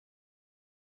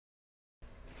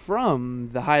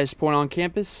From the highest point on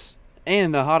campus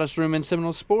and the hottest room in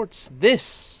Seminole sports,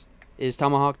 this is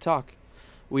Tomahawk Talk.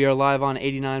 We are live on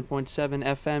 89.7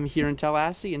 FM here in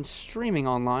Tallahassee and streaming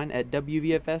online at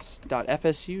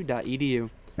wvfs.fsu.edu.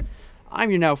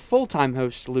 I'm your now full-time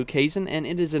host, Luke Hazen, and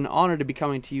it is an honor to be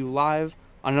coming to you live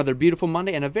on another beautiful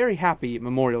Monday and a very happy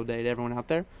Memorial Day to everyone out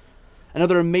there.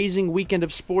 Another amazing weekend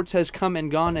of sports has come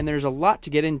and gone, and there's a lot to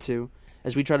get into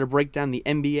as we try to break down the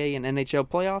NBA and NHL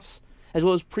playoffs, as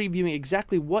well as previewing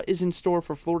exactly what is in store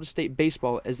for Florida State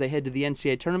baseball as they head to the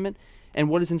NCAA tournament, and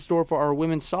what is in store for our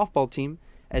women's softball team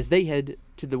as they head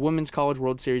to the Women's College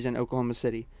World Series in Oklahoma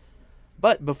City.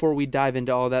 But before we dive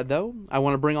into all that, though, I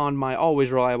want to bring on my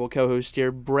always reliable co-host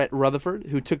here, Brett Rutherford,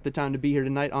 who took the time to be here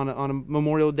tonight on a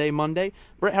Memorial Day Monday.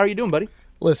 Brett, how are you doing, buddy?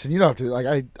 Listen, you don't have to,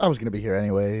 I was going to be here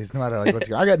anyways, no matter what's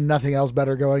going on. I got nothing else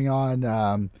better going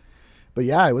on. But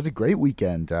yeah, it was a great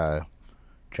weekend.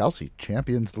 Chelsea,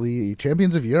 Champions League,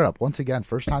 Champions of Europe, once again,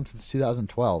 first time since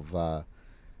 2012.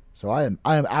 So I am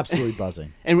absolutely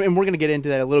buzzing. And we're going to get into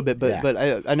that a little bit, but Yeah.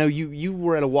 but I know you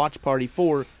were at a watch party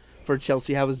for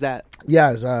Chelsea. How was that?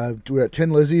 Yeah, we're at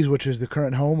Tin Lizzie's, which is the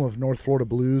current home of North Florida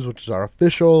Blues, which is our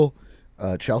official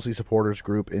Chelsea supporters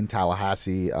group in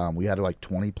Tallahassee. We had like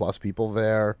 20-plus people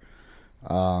there.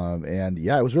 And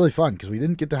yeah, it was really fun because we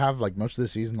didn't get to have most of the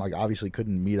season, obviously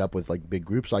couldn't meet up with big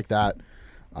groups like that.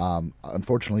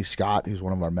 Unfortunately, Scott, who's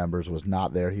one of our members, was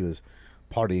not there. He was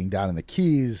partying down in the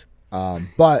Keys.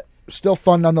 But still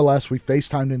fun nonetheless. We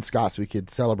FaceTimed in Scott so he could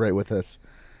celebrate with us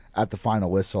at the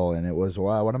final whistle, and it was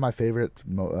one of my favorite,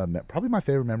 probably my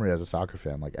favorite memory as a soccer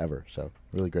fan, ever. So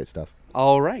really great stuff.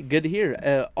 All right, good to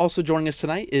hear. Also joining us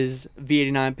tonight is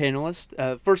V89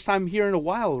 panelist. First time here in a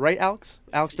while, right, Alex?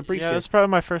 Alex DePriest. Yeah, it's probably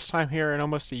my first time here in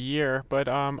almost a year, but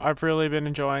I've really been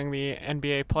enjoying the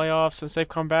NBA playoffs since they've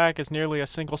come back. As nearly a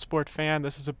single sport fan,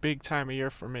 this is a big time of year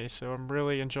for me, so I'm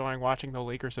really enjoying watching the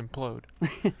Lakers implode.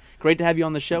 Great to have you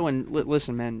on the show, and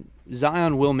listen, man,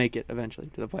 Zion will make it eventually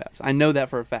to the playoffs. I know that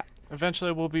for a fact.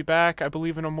 Eventually we'll be back. I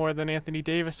believe in him more than Anthony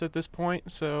Davis at this point,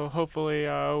 so hopefully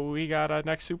we got a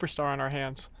next superstar on our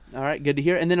hands. All right, good to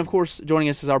hear. And then, of course, joining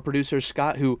us is our producer,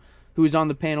 Scott, who is on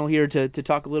the panel here to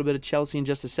talk a little bit of Chelsea in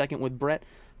just a second with Brett.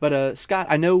 But, Scott,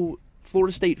 I know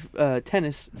Florida State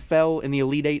tennis fell in the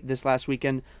Elite Eight this last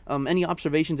weekend. Any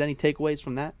observations, any takeaways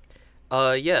from that?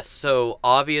 Yes, so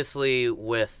obviously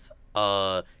with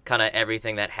kind of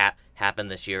everything that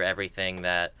happened this year, everything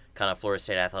that kind of Florida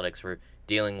State athletics were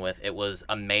dealing with, it was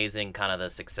amazing kind of the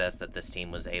success that this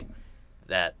team was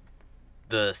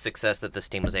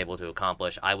able to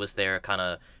accomplish. I was there kind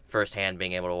of firsthand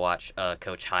being able to watch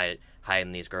Coach Hyde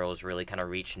and these girls really kind of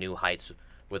reach new heights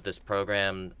with this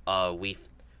program.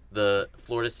 The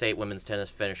Florida State women's tennis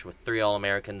finished with 3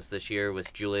 All-Americans this year,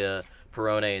 with Julia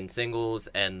Perone in singles,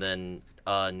 and then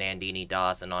Nandini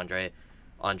Das and Andrea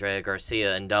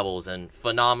Garcia in doubles, and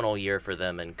phenomenal year for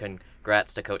them, and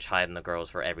congrats to Coach Hyde and the girls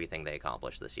for everything they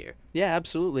accomplished this year. Yeah,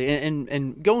 absolutely.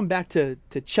 And going back to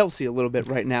Chelsea a little bit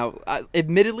right now,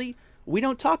 admittedly, we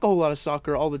don't talk a whole lot of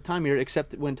soccer all the time here,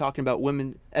 except when talking about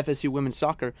FSU women's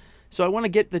soccer. So I want to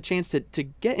get the chance to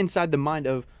get inside the mind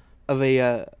of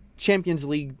a Champions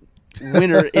League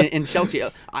winner in Chelsea.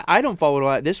 I don't follow it a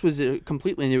lot. This was a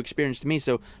completely new experience to me.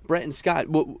 So, Brett and Scott,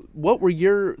 what were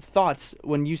your thoughts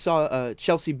when you saw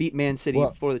Chelsea beat Man City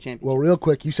for the championship? Well, real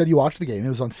quick, you said you watched the game. It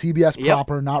was on CBS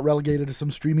proper, not relegated to some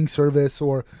streaming service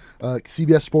or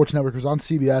CBS Sports Network. It was on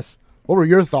CBS. What were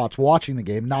your thoughts watching the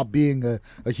game, not being a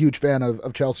huge fan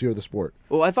of Chelsea or the sport?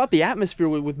 Well, I thought the atmosphere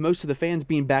with most of the fans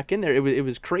being back in there, it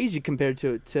was crazy compared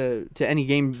to any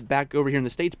game back over here in the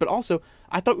States. But also,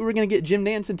 I thought we were going to get Jim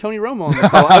Nantz and Tony Romo on the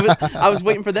call. I was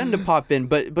waiting for them to pop in,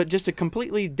 but just a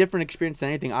completely different experience than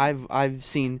anything I've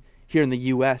seen here in the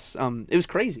U.S. It was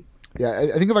crazy. Yeah,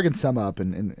 I think if I can sum up,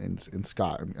 and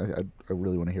Scott, I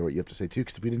really want to hear what you have to say too,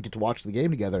 because we didn't get to watch the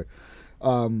game together.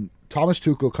 Thomas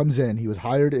Tuchel comes in. He was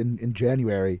hired in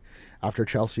January after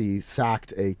Chelsea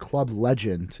sacked a club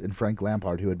legend in Frank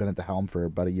Lampard, who had been at the helm for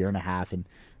about a year and a half and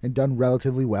done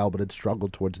relatively well, but had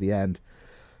struggled towards the end.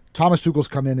 Thomas Tuchel's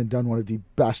come in and done one of the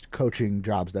best coaching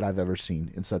jobs that I've ever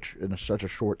seen in such a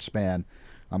short span.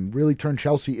 Really turned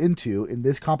Chelsea into, in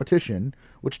this competition,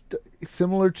 which is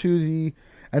similar to the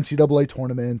NCAA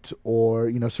tournament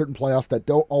or certain playoffs that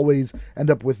don't always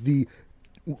end up with the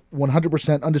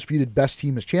 100% undisputed best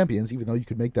team as champions, even though you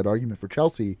could make that argument for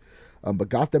Chelsea, but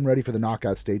got them ready for the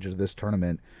knockout stages of this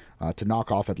tournament to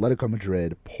knock off Atletico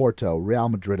Madrid, Porto, Real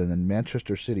Madrid, and then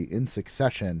Manchester City in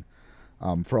succession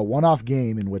for a one-off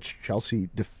game in which Chelsea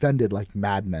defended like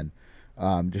madmen,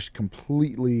 just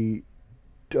completely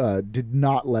did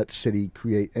not let City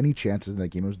create any chances in that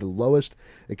game. It was the lowest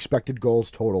expected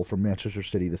goals total for Manchester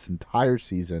City this entire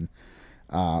season.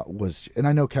 And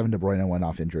I know Kevin De Bruyne went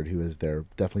off injured, who is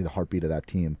definitely the heartbeat of that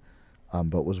team,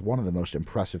 but was one of the most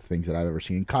impressive things that I've ever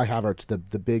seen. Kai Havertz,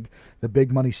 the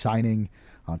big money signing,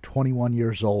 21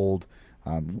 years old,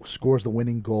 scores the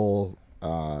winning goal.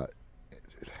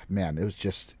 Man, it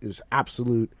was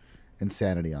absolute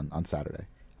insanity on Saturday.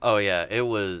 Oh yeah, it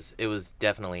was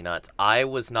definitely nuts. I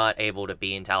was not able to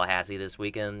be in Tallahassee this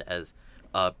weekend, as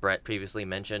Brett previously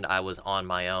mentioned. I was on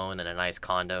my own in a nice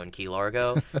condo in Key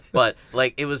Largo, but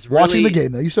like it was really watching the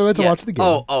game though. You still had to watch the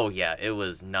game. Oh yeah, it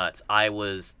was nuts. I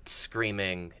was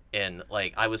screaming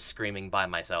by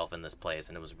myself in this place,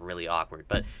 and it was really awkward.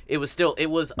 But it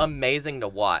was amazing to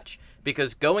watch,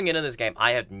 because going into this game,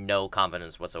 I had no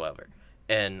confidence whatsoever,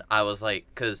 and I was like,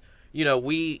 because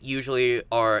we usually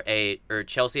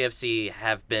Chelsea FC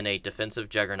have been a defensive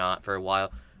juggernaut for a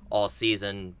while, all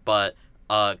season, but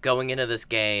going into this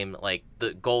game, like,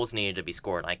 the goals needed to be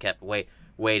scored. I kept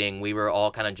waiting. We were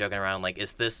all kind of joking around, like,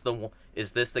 is this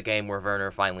the game where Werner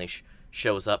finally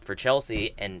shows up for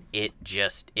Chelsea? And it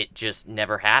just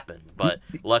never happened. But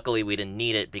luckily we didn't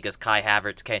need it, because Kai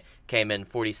Havertz came in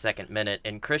 42nd minute,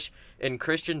 and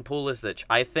Christian Pulisic,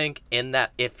 I think in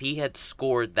that, if he had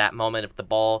scored that moment, if the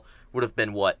ball would have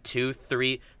been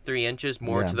 3 inches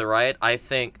more to the right, I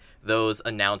think those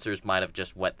announcers might have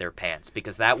just wet their pants,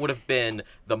 because that would have been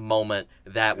the moment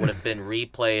that would have been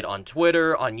replayed on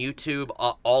Twitter, on YouTube,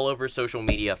 all over social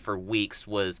media for weeks,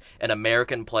 was an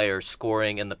American player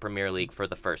scoring in the Premier League for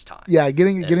the first time. Yeah,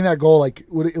 getting that goal, like,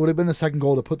 it would have been the second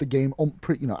goal to put the game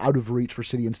out of reach for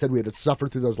City. Instead, we had to suffer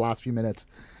through those last few minutes.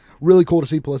 Really cool to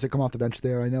see Pulisic come off the bench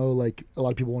there. I know, like, a lot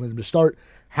of people wanted him to start.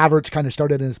 Havertz kind of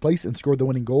started in his place and scored the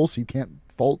winning goal, so you can't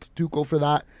fault Tuchel for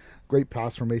that. Great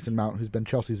pass from Mason Mount, who's been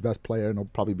Chelsea's best player and will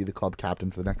probably be the club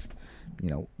captain for the next,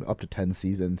 up to 10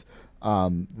 seasons.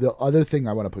 The other thing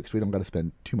I want to put, because we don't got to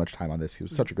spend too much time on this, it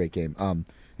was such a great game.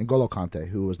 N'Golo Kante,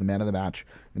 who was the man of the match,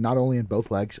 and not only in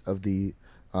both legs of the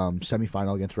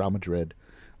semifinal against Real Madrid,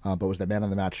 but was the man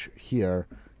of the match here.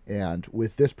 And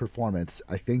with this performance,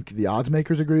 I think the odds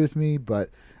makers agree with me, but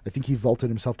I think he vaulted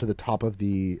himself to the top of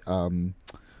the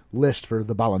list for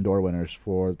the Ballon d'Or winners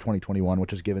for 2021,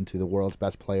 which is given to the world's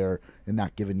best player in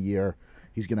that given year.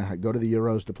 He's going to go to the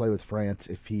Euros to play with France.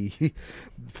 If he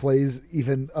plays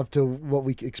even up to what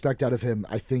we expect out of him,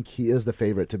 I think he is the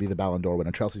favorite to be the Ballon d'Or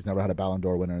winner. Chelsea's never had a Ballon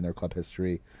d'Or winner in their club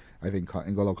history. I think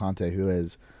N'Golo Kante, who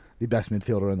is the best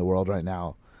midfielder in the world right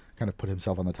now, kind of put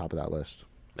himself on the top of that list.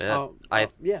 Yeah,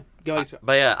 go ahead.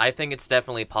 But yeah, I think it's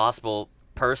definitely possible.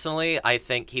 Personally, I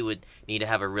think he would need to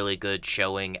have a really good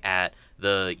showing at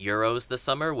the Euros this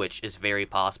summer, which is very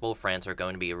possible. France are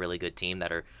going to be a really good team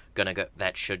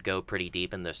that should go pretty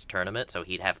deep in this tournament, so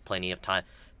he'd have plenty of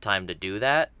time to do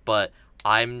that. But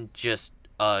I'm just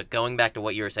going back to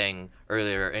what you were saying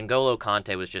earlier. N'Golo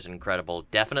Kante was just incredible.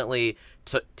 Definitely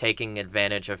taking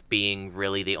advantage of being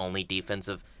really the only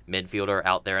defensive midfielder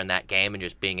out there in that game, and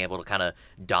just being able to kind of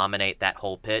dominate that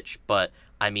whole pitch. But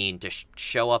I mean, to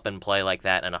show up and play like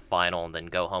that in a final and then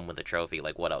go home with a trophy,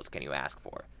 like, what else can you ask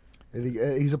for?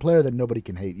 He's a player that nobody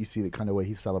can hate. You see the kind of way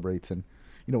he celebrates, and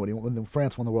when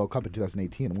France won the World Cup in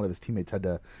 2018, and one of his teammates had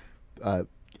to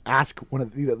ask one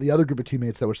of the other group of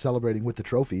teammates that were celebrating with the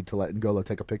trophy to let N'Golo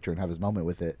take a picture and have his moment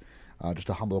with it. Just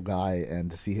a humble guy,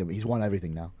 and to see him, he's won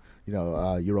everything now.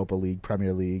 Europa League,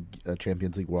 Premier League,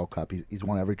 Champions League, World Cup. He's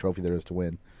won every trophy there is to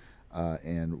win,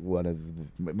 and one of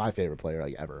my favorite player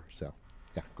ever. So,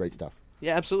 yeah, great stuff.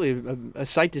 Yeah, absolutely. A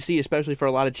sight to see, especially for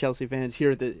a lot of Chelsea fans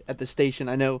here at the station.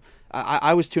 I know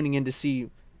I was tuning in to see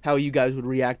how you guys would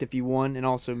react if you won, and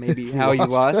also maybe how you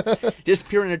lost. Just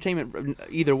pure entertainment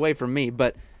either way for me.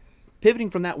 But pivoting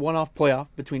from that one-off playoff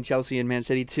between Chelsea and Man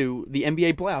City to the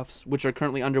NBA playoffs, which are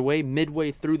currently underway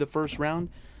midway through the first round.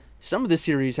 Some of the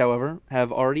series, however,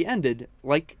 have already ended,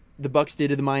 like the Bucks did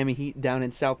to the Miami Heat down in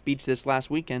South Beach this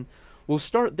last weekend. We'll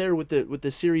start there with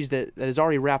the series that is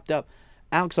already wrapped up.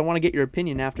 Alex, I want to get your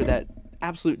opinion after that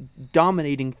absolute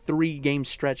dominating 3-game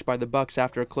stretch by the Bucks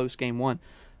after a close Game 1.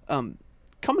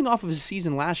 Coming off of a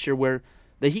season last year where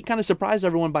the Heat kind of surprised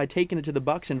everyone by taking it to the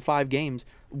Bucks in 5 games,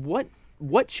 what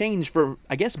changed for,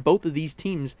 I guess, both of these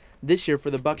teams this year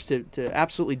for the Bucks to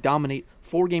absolutely dominate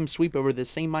 4-game sweep over the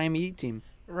same Miami Heat team?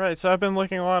 Right, so I've been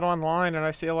looking a lot online, and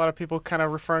I see a lot of people kind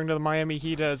of referring to the Miami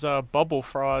Heat as bubble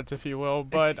frauds, if you will.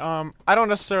 But I don't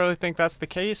necessarily think that's the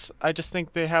case. I just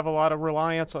think they have a lot of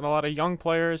reliance on a lot of young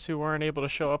players who weren't able to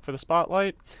show up for the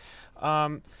spotlight.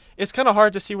 It's kind of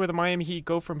hard to see where the Miami Heat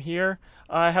go from here.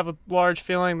 I have a large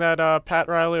feeling that Pat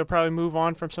Riley will probably move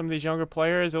on from some of these younger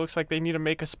players. It looks like they need to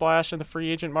make a splash in the free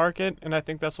agent market, and I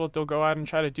think that's what they'll go out and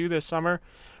try to do this summer.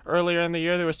 Earlier in the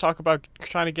year, there was talk about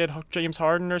trying to get James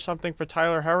Harden or something for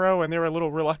Tyler Herro, and they were a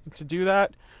little reluctant to do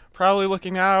that. Probably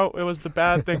looking out, it was the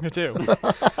bad thing to do.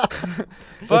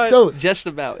 But so Just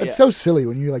about. it's Yeah. so silly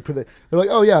when you like put it. They're like,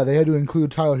 oh yeah, they had to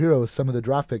include Tyler Hero with some of the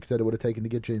draft picks that it would have taken to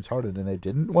get James Harden, and they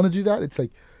didn't want to do that. It's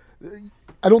like,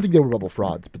 I don't think they were bubble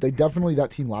frauds, but that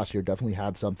team last year definitely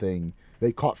had something.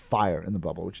 They caught fire in the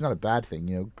bubble, which is not a bad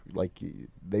thing. Like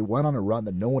they went on a run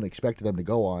that no one expected them to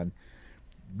go on.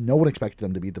 No one expected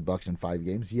them to beat the Bucks in 5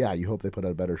 games. Yeah, you hope they put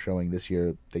out a better showing this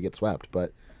year. They get swept,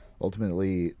 but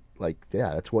ultimately,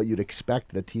 that's what you'd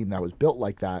expect the team that was built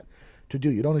like that to do.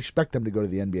 You don't expect them to go to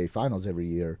the NBA Finals every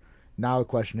year. Now the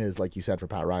question is, like you said, for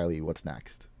Pat Riley, what's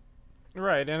next?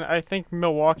 Right, and I think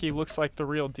Milwaukee looks like the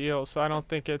real deal, so I don't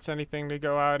think it's anything to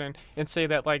go out and say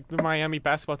that like the Miami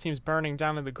basketball team's burning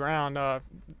down to the ground.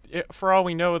 For all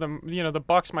we know, the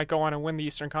Bucks might go on and win the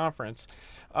Eastern Conference.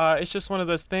 It's just one of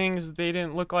those things. They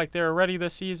didn't look like they were ready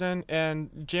this season, and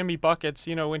Jimmy Buckets,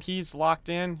 when he's locked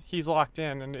in,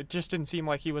 and it just didn't seem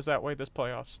like he was that way this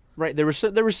playoffs. Right. There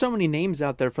were so many names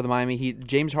out there for the Miami Heat.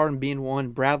 James Harden being one,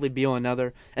 Bradley Beal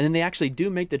another, and then they actually do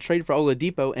make the trade for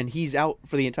Oladipo, and he's out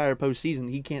for the entire postseason.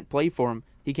 He can't play for him.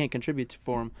 He can't contribute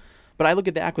for him. But I look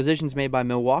at the acquisitions made by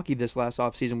Milwaukee this last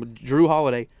offseason with Drew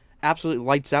Holiday, absolutely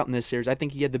lights out in this series. I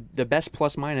think he had the best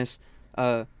plus-minus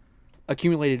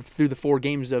accumulated through the 4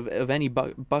 games of any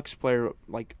Bucks player,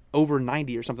 like over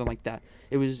 90 or something like that.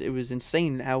 It was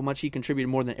insane how much he contributed,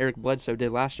 more than Eric Bledsoe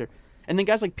did last year. And then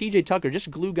guys like PJ Tucker, just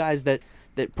glue guys that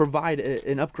provide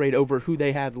an upgrade over who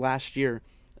they had last year.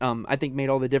 I think made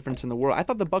all the difference in the world. I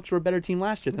thought the Bucks were a better team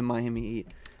last year than Miami Heat.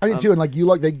 I did too, and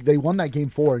they won that game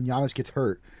 4, and Giannis gets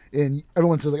hurt, and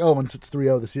everyone says like, oh, once it's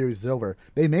 3-0, the series is over.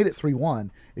 They made it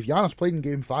 3-1. If Giannis played in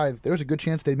Game 5, there's a good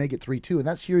chance they make it 3-2, and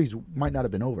that series might not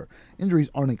have been over. Injuries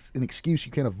aren't an excuse.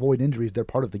 You can't avoid injuries; they're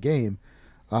part of the game.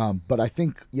 But I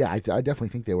think, I definitely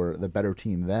think they were the better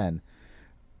team then.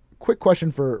 Quick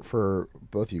question for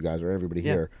both of you guys or everybody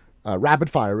here.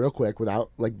 Rapid fire, real quick, without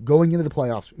going into the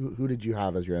playoffs. Who did you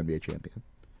have as your NBA champion?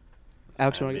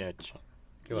 Alex,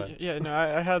 Go ahead. Yeah, no,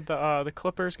 I had the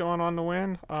Clippers going on to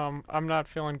win. I'm not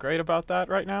feeling great about that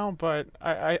right now, but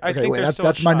I think there's still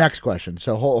that's a my shot. next question.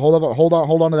 So hold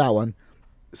on to that one.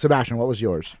 Sebastian, what was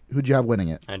yours? Who'd you have winning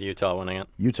it? And Utah winning it.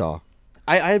 Utah.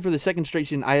 I had for the second straight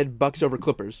season, I had Bucks over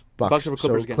Clippers. Bucks over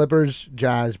Clippers So again. Clippers,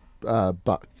 Jazz,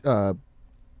 Bucks.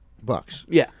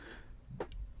 Yeah.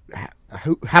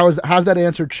 How's that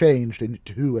answer changed, and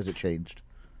to who has it changed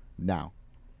now,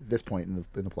 at this point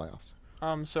in the playoffs?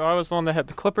 So I was the one that had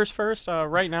the Clippers first.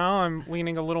 Right now, I'm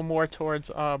leaning a little more towards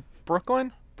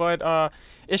Brooklyn, but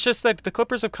it's just that the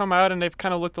Clippers have come out and they've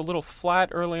kind of looked a little flat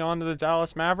early on to the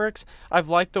Dallas Mavericks. I've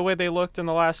liked the way they looked in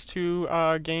the last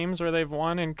 2 games where they've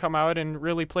won and come out and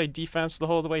really played defense the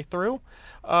whole way through.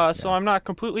 So I'm not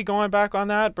completely going back on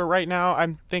that, but right now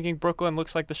I'm thinking Brooklyn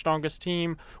looks like the strongest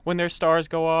team. When their stars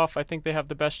go off, I think they have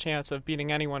the best chance of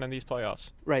beating anyone in these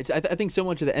playoffs. Right. So I think so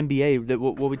much of the NBA, that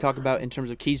what we talk about in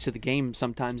terms of keys to the game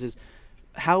sometimes is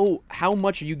how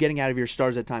much are you getting out of your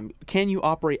stars at time? Can you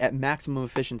operate at maximum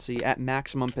efficiency, at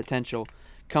maximum potential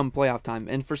come playoff time?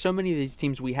 And for so many of these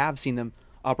teams, we have seen them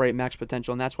operate max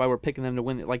potential, and that's why we're picking them to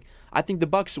win. Like, I think the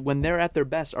Bucks, when they're at their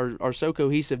best, are so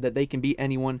cohesive that they can beat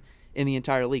anyone in the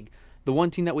entire league. The one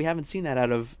team that we haven't seen that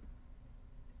out of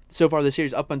so far this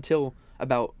series, up until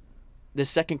about the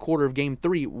second quarter of Game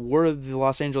 3, were the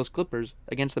Los Angeles Clippers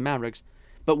against the Mavericks.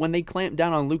 But when they clamp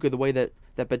down on Luka the way that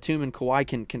Batum and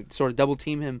Kawhi can sort of double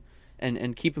team him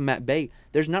and keep him at bay,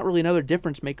 there's not really another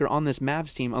difference maker on this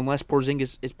Mavs team unless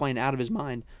Porzingis is playing out of his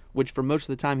mind, which for most of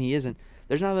the time he isn't.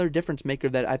 There's not another difference maker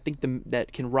that I think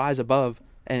that can rise above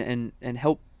and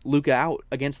help Luka out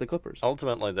against the Clippers.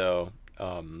 Ultimately, though,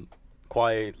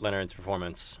 Kawhi Leonard's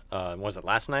performance, was it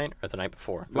last night or the night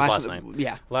before? It was last night.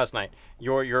 Yeah. Last night.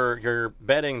 You're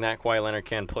betting that Kawhi Leonard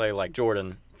can play like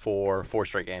Jordan for 4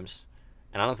 straight games.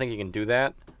 And I don't think he can do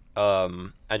that.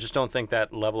 I just don't think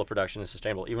that level of production is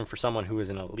sustainable, even for someone who is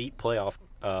an elite playoff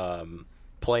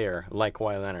player like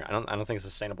Kawhi Leonard. I don't think it's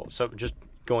sustainable. So just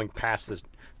going past this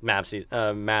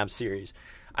Mavs series,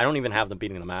 I don't even have them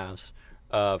beating the Mavs.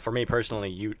 For me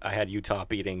personally, I had Utah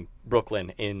beating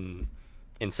Brooklyn in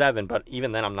 7, but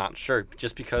even then I'm not sure,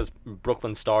 just because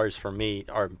Brooklyn stars for me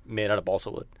are made out of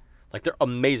balsa wood. Like, they're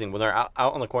amazing. When they're out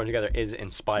on the court together, is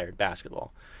inspired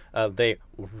basketball. They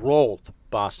rolled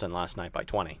Boston last night by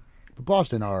 20. But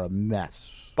Boston are a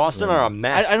mess. Boston Right are now. a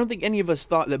mess. I don't think any of us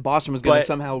thought that Boston was going to But-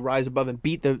 somehow rise above and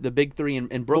beat the big three in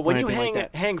But Brooklyn when or you anything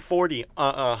like that. hang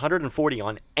 140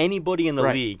 on anybody in the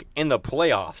Right. league in the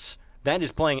playoffs, that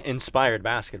is playing inspired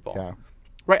basketball. Yeah.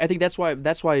 Right, I think that's why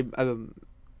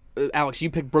Alex, you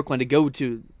picked Brooklyn to go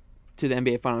to the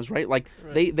NBA Finals, right? Like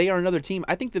they are another team.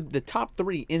 I think the top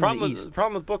three in the East. The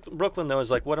problem with Brooklyn though is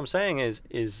like what I'm saying is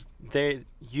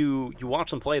you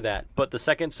watch them play that, but the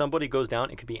second somebody goes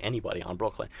down, it could be anybody on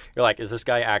Brooklyn. You're like, is this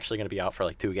guy actually going to be out for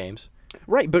like 2 games?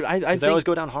 Right, but I They think always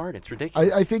go down hard. It's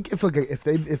ridiculous. I think if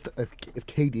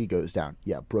KD goes down,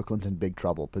 yeah, Brooklyn's in big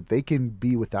trouble. But they can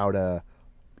be without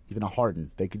even a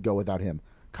Harden. They could go without him.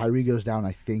 Kyrie goes down.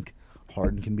 I think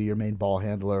Harden can be your main ball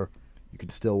handler. You can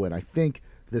still win. I think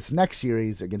this next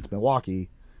series against Milwaukee,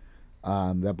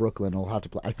 that Brooklyn will have to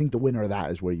play. I think the winner of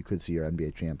that is where you could see your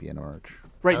NBA champion emerge.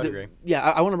 right. I would agree. Yeah,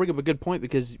 I want to bring up a good point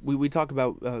because we talk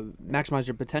about maximize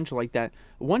your potential like that.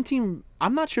 One team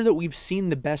I'm not sure that we've seen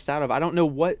the best out of. I don't know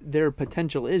what their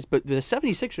potential is, but the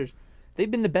 76ers,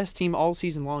 they've been the best team all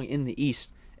season long in the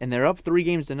East, and they're up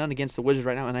 3-0 against the Wizards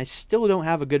right now, and I still don't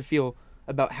have a good feel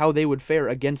about how they would fare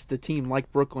against a team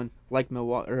like Brooklyn, like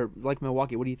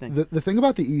Milwaukee. What do you think? The thing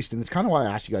about the East, and it's kind of why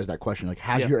I asked you guys that question, like,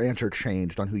 has Yeah. your answer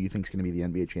changed on who you think is going to be the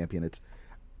NBA champion? It's,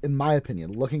 in my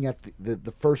opinion, looking at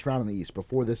the first round in the East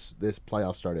before this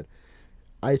playoff started,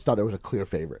 I thought there was a clear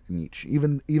favorite in each.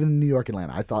 Even New York,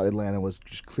 Atlanta. I thought Atlanta was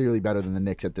just clearly better than the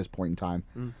Knicks at this point in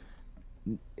time.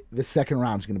 The second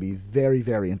round is going to be very,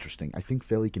 very interesting. I think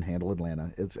Philly can handle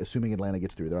Atlanta. It's assuming Atlanta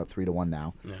gets through. They're up 3-1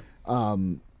 now. Yeah.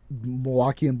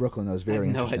 Milwaukee and Brooklyn, that was very I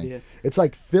have no interesting. idea. It's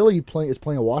like Philly is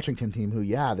playing a Washington team who,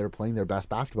 yeah, they're playing their best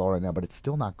basketball right now, but it's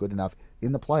still not good enough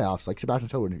in the playoffs. Like Sebastian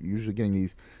said, we're usually getting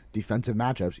these defensive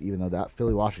matchups, even though that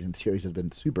Philly-Washington series has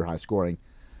been super high scoring.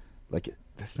 Like,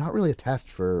 that's not really a test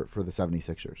for the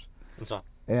 76ers. It's not.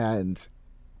 And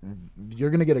you're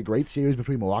going to get a great series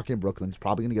between Milwaukee and Brooklyn. It's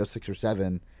probably going to go 6 or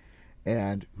 7.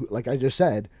 And like I just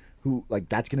said,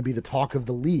 that's going to be the talk of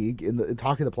the league in the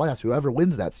talk of the playoffs. Whoever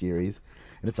wins that series,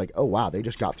 and it's like, oh wow, they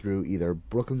just got through. Either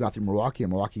Brooklyn got through Milwaukee, or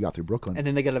Milwaukee got through Brooklyn. And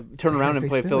then they got to turn around and face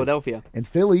play Philly. Philadelphia. And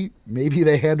Philly, maybe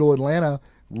they handle Atlanta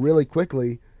really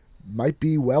quickly. Might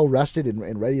be well rested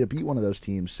and ready to beat one of those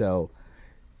teams. So,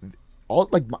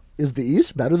 is the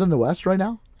East better than the West right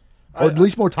now, or at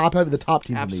least more top heavy? The top teams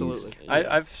in the Absolutely. East.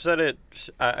 I've said it.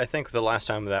 I think the last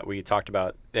time that we talked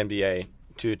about the NBA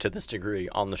to this degree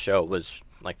on the show was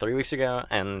like 3 weeks ago.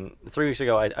 And 3 weeks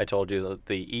ago, I told you that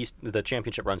the East, the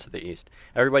championship runs to the East.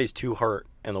 Everybody's too hurt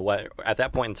in the West. At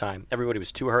that point in time, everybody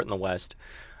was too hurt in the West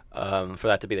for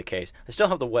that to be the case. I still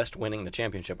have the West winning the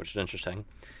championship, which is interesting.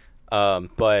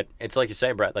 But it's like you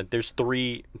say, Brett. Like there's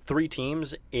three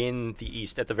teams in the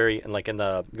East at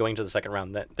the going to the second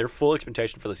round that their full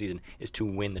expectation for the season is to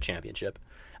win the championship.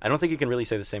 I don't think you can really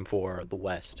say the same for the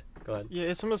West. Go ahead. Yeah,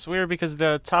 it's almost weird because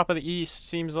the top of the East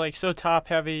seems like so top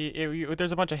heavy.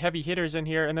 There's a bunch of heavy hitters in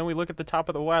here, and then we look at the top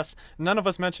of the West. None of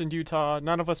us mentioned Utah.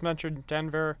 None of us mentioned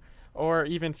Denver or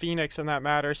even Phoenix in that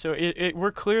matter. So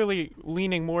we're clearly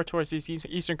leaning more towards these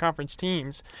Eastern Conference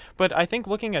teams. But I think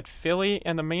looking at Philly,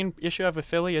 and the main issue I have with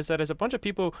Philly is that there's a bunch of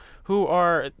people who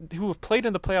have played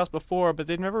in the playoffs before, but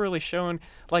they've never really shown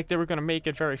like they were going to make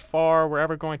it very far. We're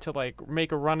ever going to like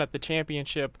make a run at the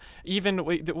championship. Even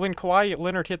when Kawhi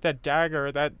Leonard hit that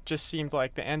dagger, that just seemed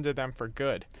like the end of them for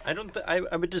good.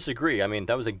 I would disagree. I mean,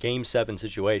 that was a Game 7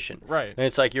 situation. Right. And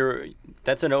it's like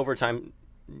that's an overtime.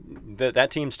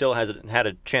 That team still had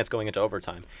a chance going into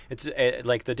overtime. It's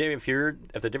like if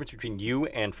the difference between you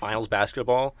and finals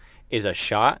basketball is a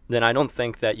shot, then I don't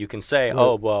think that you can say,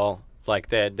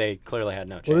 they clearly had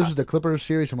no chance. Well, this is the Clippers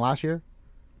series from last year.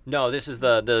 No, this is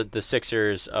the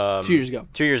Sixers 2 years ago.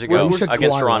 2 years Well, ago you said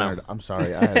against Kawhi Toronto. Leonard. I'm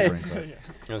sorry, I had a brain fart.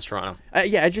 Against Toronto.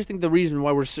 Yeah, I just think the reason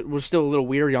why we're still a little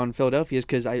weary on Philadelphia is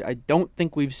because I don't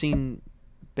think we've seen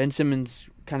Ben Simmons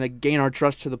kind of gain our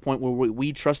trust to the point where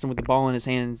we trust him with the ball in his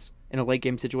hands in a late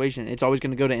game situation. It's always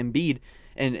going to go to Embiid,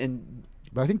 and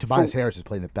But I think Tobias Harris is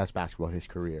playing the best basketball of his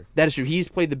career. that is true. He's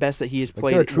played the best that he has Like,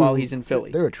 played they're a true- while he's in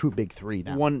Philly. They're a true big three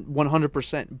now.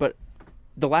 100%. But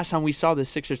the last time we saw the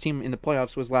Sixers team in the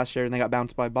playoffs was last year, and they got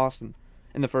bounced by Boston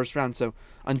in the first round. So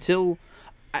until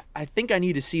I think I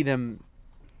need to see them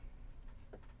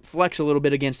flex a little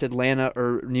bit against Atlanta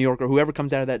or New York or whoever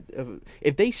comes out of that.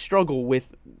 If they struggle with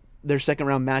their second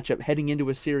round matchup heading into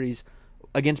a series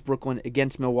against Brooklyn,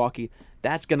 against Milwaukee,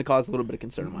 that's going to cause a little bit of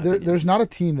concern in my opinion. There's not a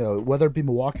team, though, whether it be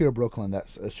Milwaukee or Brooklyn,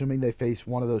 that's assuming they face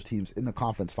one of those teams in the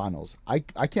conference finals. I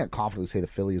can't confidently say the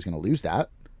Philly is going to lose that.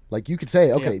 Like, you could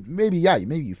say, okay, maybe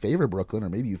you favor Brooklyn or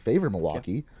maybe you favor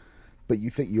Milwaukee, but you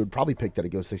think you would probably pick that it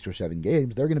goes 6 or 7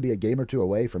 games. They're going to be a game or two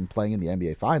away from playing in the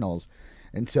NBA Finals.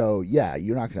 And so, yeah,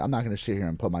 I'm not going to sit here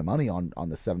and put my money on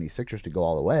the 76ers to go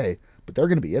all the way, but they're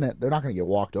going to be in it. They're not going to get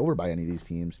walked over by any of these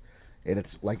teams. And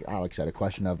it's, like Alex said, a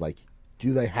question of, like,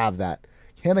 do they have that?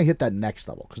 Can they hit that next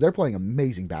level? Because they're playing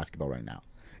amazing basketball right now.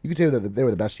 You could say that they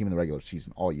were the best team in the regular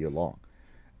season all year long.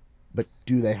 But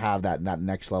do they have that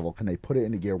next level? Can they put it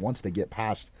into gear once they get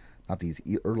past not these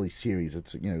early series?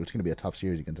 It's it's going to be a tough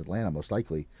series against Atlanta most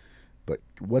likely. But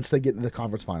once they get into the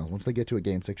conference finals, once they get to a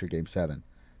game 6 or game 7,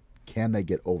 can they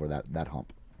get over that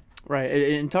hump? Right,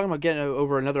 and talking about getting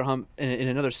over another hump in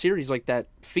another series like that,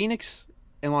 Phoenix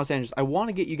and Los Angeles, I want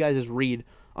to get you guys' read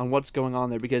on what's going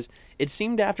on there, because it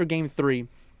seemed after Game 3,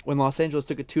 when Los Angeles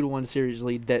took a 2-1 series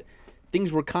lead, that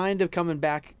things were kind of coming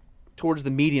back towards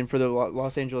the median for the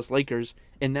Los Angeles Lakers,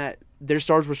 and that their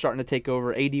stars were starting to take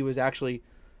over. AD was actually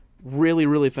really,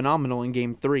 really phenomenal in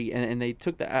Game 3, and they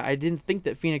took that. I didn't think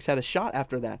that Phoenix had a shot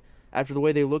after that, after the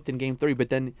way they looked in Game 3, but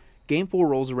then Game 4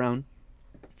 rolls around.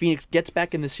 Phoenix gets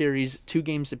back in the series 2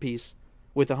 games apiece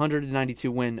with a 192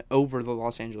 win over the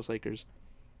Los Angeles Lakers.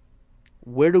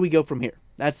 Where do we go from here?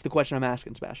 That's the question I'm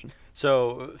asking, Sebastian.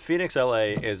 So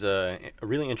Phoenix-LA is a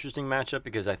really interesting matchup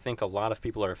because I think a lot of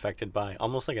people are affected by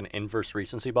almost like an inverse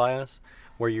recency bias,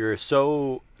 where you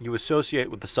associate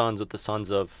with the Suns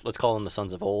of, let's call them the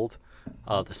Suns of old,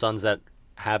 the Suns that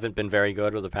haven't been very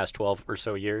good over the past 12 or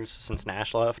so years since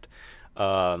Nash left.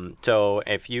 So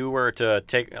if you were to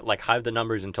hide the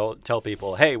numbers and tell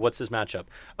people, hey, what's this matchup?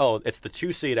 Oh, it's the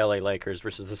 2 seed LA Lakers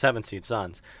versus the 7 seed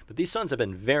Suns. But these Suns have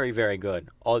been very, very good.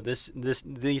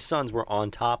 These Suns were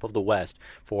on top of the West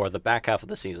for the back half of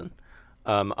the season,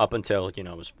 up until it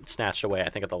was snatched away, I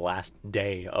think, at the last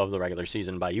day of the regular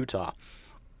season by Utah.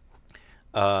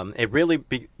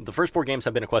 The first 4 games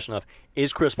have been a question of,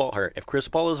 is Chris Paul hurt? If Chris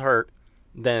Paul is hurt,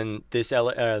 then this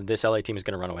LA team is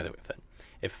going to run away with it.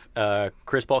 If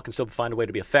Chris Paul can still find a way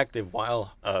to be effective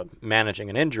while managing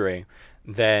an injury,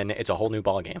 then it's a whole new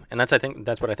ball game, and that's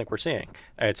what I think we're seeing.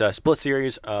 It's a split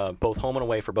series, both home and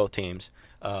away for both teams.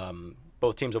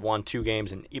 Both teams have won 2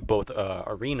 games in both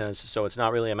arenas, so it's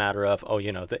not really a matter of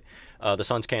the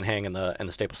Suns can't hang in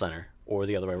the Staples Center or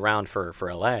the other way around for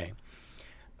LA.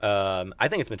 I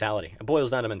think it's mentality. It boils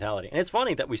down to mentality, and it's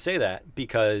funny that we say that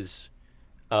because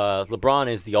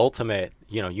LeBron is the ultimate.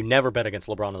 You never bet against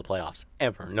LeBron in the playoffs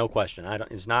ever, no question.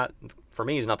 He's not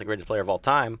the greatest player of all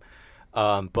time,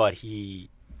 but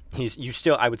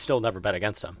I would still never bet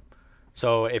against him.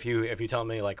 So if you tell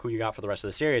me like who you got for the rest of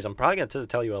the series, I'm probably going to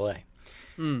tell you LA.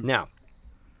 Now,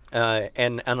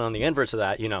 and on the inverse of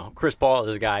that, Chris Paul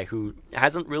is a guy who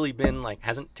hasn't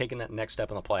taken that next step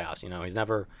in the playoffs.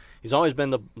 He's always been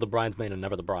the bridesmaid and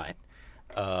never the bride.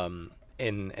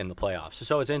 In the playoffs.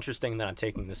 So it's interesting that I'm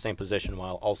taking the same position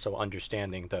while also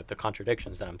understanding the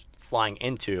contradictions that I'm flying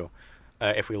into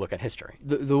if we look at history.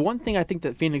 The one thing I think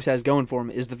that Phoenix has going for him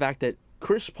is the fact that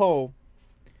Chris Paul,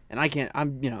 and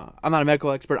I'm not a medical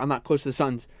expert, I'm not close to the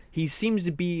Suns, he seems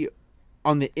to be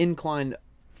on the incline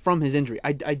from his injury.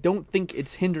 I don't think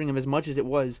it's hindering him as much as it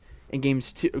was in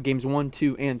games 1,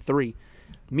 2, and 3.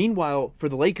 Meanwhile, for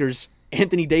the Lakers,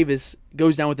 Anthony Davis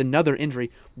goes down with another injury.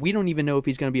 We don't even know if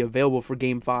he's going to be available for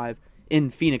Game 5 in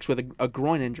Phoenix with a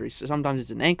groin injury. So sometimes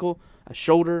it's an ankle, a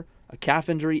shoulder, a calf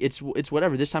injury. It's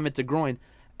whatever. This time it's a groin.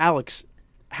 Alex,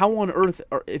 how on earth,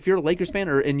 or if you're a Lakers fan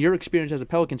or in your experience as a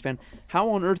Pelicans fan, how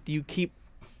on earth do you keep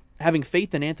having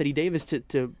faith in Anthony Davis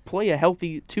to play a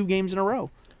healthy 2 games in a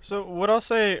row? So what I'll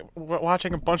say,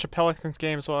 watching a bunch of Pelicans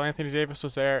games while Anthony Davis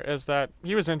was there, is that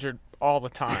he was injured all the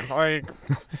time.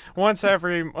 Once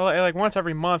every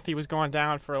month, he was going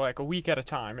down for like a week at a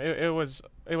time. It was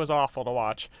awful to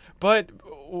watch. But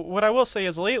what I will say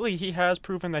is, lately he has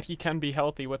proven that he can be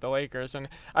healthy with the Lakers, and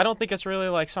I don't think it's really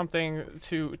like something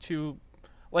to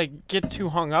get too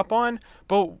hung up on,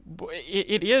 but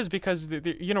it is because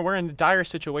we're in a dire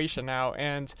situation now,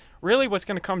 and really what's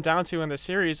going to come down to in the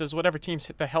series is whatever team's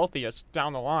hit the healthiest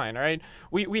down the line, right?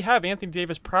 We have Anthony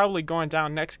Davis probably going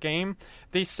down next game.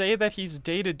 They say that he's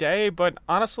day-to-day, but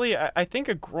honestly, I think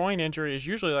a groin injury is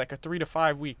usually like a 3 to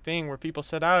 5 week thing where people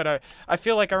sit out. I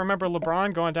feel like I remember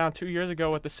LeBron going down 2 years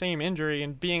ago with the same injury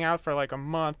and being out for like a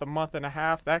month and a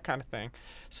half, that kind of thing.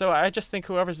 So I just think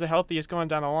whoever's the healthiest going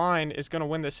down the line is going to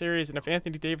win the series, and if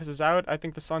Anthony Davis is out, I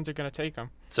think the Suns are going to take him.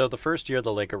 So the first year of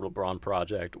the Laker LeBron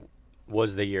project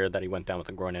was the year that he went down with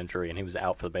a groin injury, and he was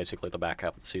out for basically the back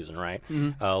half of the season, right?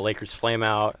 Mm-hmm. Lakers flame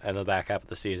out in the back half of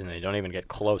the season, and they don't even get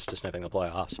close to sniffing the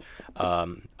playoffs.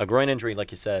 A groin injury,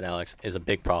 like you said, Alex, is a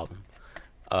big problem.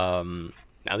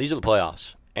 Now, these are the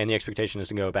playoffs, and the expectation is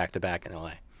to go back-to-back in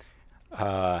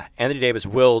L.A. Anthony Davis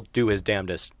will do his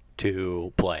damnedest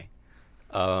to play.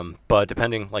 But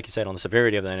depending, like you said, on the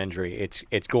severity of that injury,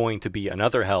 it's going to be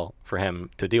another hell for him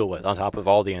to deal with on top of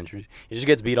all the injuries. He just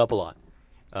gets beat up a lot.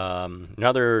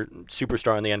 Another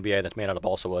superstar in the NBA that's made out of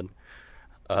balsa wood,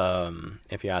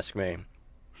 if you ask me.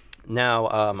 Now,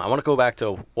 I want to go back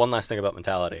to one last thing about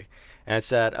mentality, and it's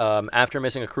that after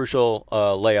missing a crucial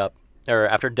layup, or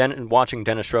after watching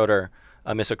Dennis Schroeder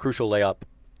miss a crucial layup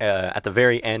at the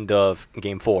very end of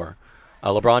Game 4,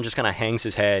 LeBron just kind of hangs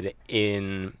his head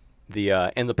in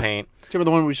the paint. Remember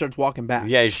the one where he starts walking back?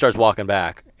 Yeah, he starts walking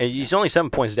back. And he's only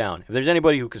 7 points down. If there's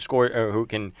anybody who can score or who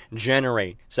can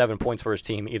generate 7 points for his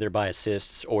team, either by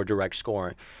assists or direct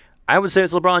scoring, I would say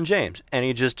it's LeBron James. And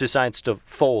he just decides to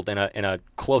fold in a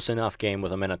close enough game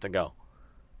with a minute to go.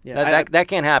 Yeah, That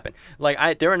can't happen.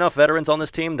 Like there are enough veterans on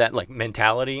this team that like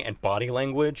mentality and body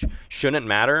language shouldn't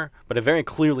matter, but it very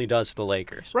clearly does for the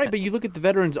Lakers. right. But you look at the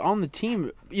veterans on the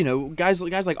team. You know, guys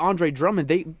like Andre Drummond.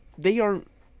 They aren't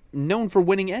known for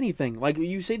winning anything. Like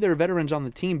you say, there are veterans on the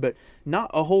team, but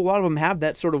not a whole lot of them have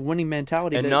that sort of winning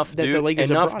mentality. Enough that the Lakers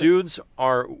have enough brought. dudes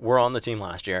were on the team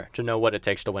last year to know what it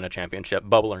takes to win a championship,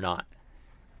 bubble or not.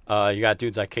 You got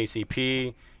dudes like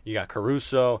KCP, you got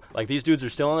Caruso. Like these dudes are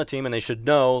still on the team, and they should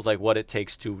know like what it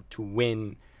takes to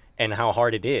win and how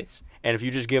hard it is. And if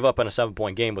you just give up on a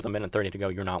 7-point game with a minute 30 to go,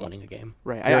 you're not winning a game.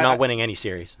 Right. You're not winning any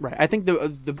series. Right. I think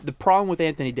the problem with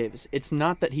Anthony Davis, it's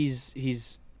not that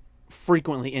he's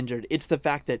frequently injured. It's the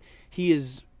fact that he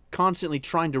is constantly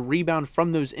trying to rebound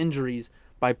from those injuries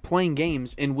by playing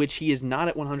games in which he is not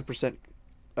at 100%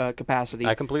 capacity.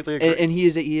 I completely agree. And he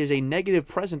is a negative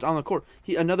presence on the court.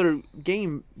 Another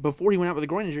game before he went out with a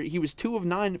groin injury, he was 2 of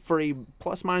 9 for a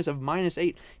plus-minus of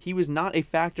 -8. He was not a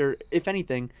factor, if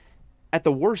anything. At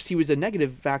the worst, he was a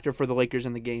negative factor for the Lakers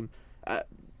in the game.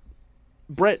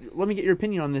 Brett, let me get your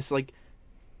opinion on this. Like,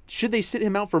 should they sit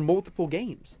him out for multiple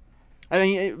games? I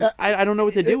mean, I don't know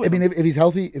what to do with I mean, him. if he's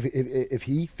healthy, if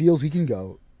he feels he can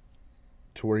go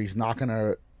to where he's not going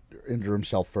to injure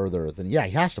himself further, then yeah,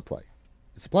 he has to play.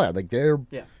 It's a play. Like they're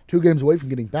 2 games away from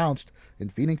getting bounced,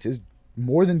 and Phoenix is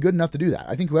more than good enough to do that.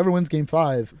 I think whoever wins Game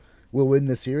 5 will win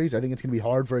this series. I think it's going to be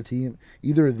hard for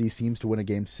either of these teams to win a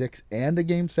Game 6 and a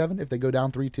Game 7 if they go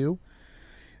down 3-2.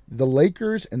 The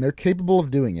Lakers, and they're capable of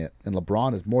doing it, and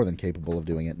LeBron is more than capable of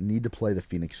doing it, need to play the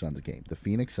Phoenix Suns game. The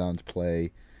Phoenix Suns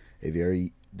play a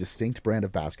very distinct brand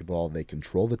of basketball. They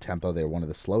control the tempo. They're one of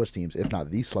the slowest teams, if not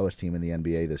the slowest team in the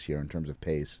NBA this year in terms of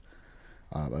pace.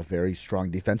 A very strong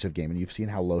defensive game, and you've seen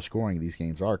how low scoring these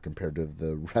games are compared to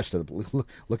the rest of the.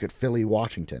 Look at Philly,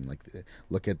 Washington.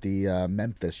 Look at the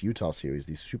Memphis, Utah series.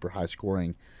 These super high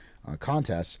scoring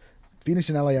contests. Phoenix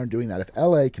and LA aren't doing that. If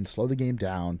LA can slow the game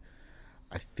down,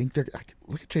 I think they're.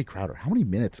 Look at Jay Crowder. How many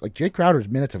minutes? Like Jay Crowder's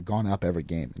minutes have gone up every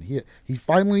game, and he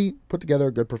finally put together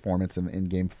a good performance in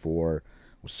Game 4.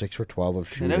 Was 6 for 12 of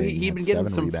shooting. I know he'd been getting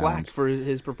some rebounds. flack for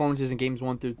his performances in Games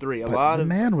 1 through 3. But the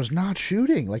man was not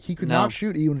shooting. Like he could not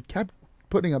shoot. He kept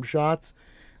putting up shots.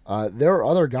 There are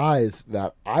other guys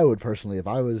that I would personally, if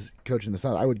I was coaching the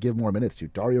Suns, I would give more minutes to.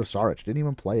 Dario Saric didn't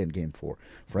even play in Game 4.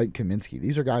 Frank Kaminsky.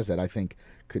 These are guys that I think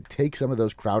could take some of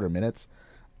those Crowder minutes.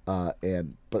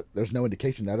 But there's no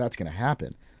indication that that's going to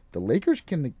happen. The Lakers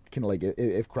can like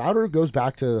if Crowder goes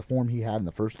back to the form he had in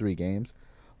the first 3 games,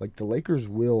 like the Lakers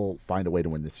will find a way to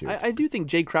win this series. I do think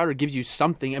Jay Crowder gives you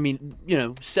something. I mean,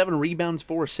 7 rebounds,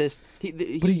 4 assists.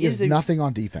 But he is nothing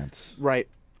on defense. Right.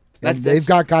 They've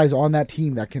got guys on that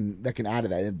team that can add to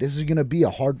that. And this is going to be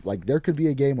a hard. Like there could be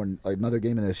a game when another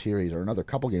game in this series or another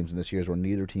couple games in this series where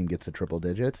neither team gets to triple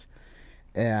digits.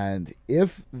 And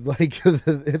if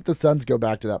the Suns go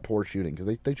back to that poor shooting,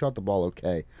 because they shot the ball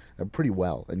pretty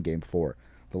well in Game 4,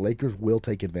 the Lakers will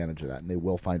take advantage of that and they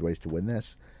will find ways to win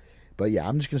this. But yeah,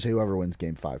 I'm just gonna say whoever wins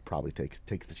Game 5 probably takes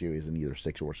the series in either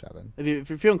 6 or 7. If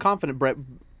you're feeling confident, Brett,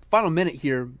 final minute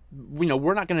here.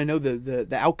 We're not gonna know the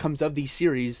outcomes of these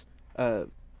series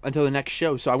until the next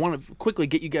show. So I want to quickly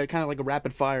get you guys kind of like a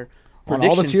rapid fire. On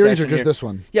all the series or just this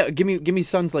one? Yeah, give me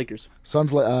Suns Lakers.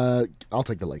 Suns. I'll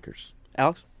take the Lakers.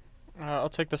 Alex? I'll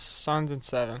take the Suns in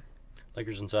 7.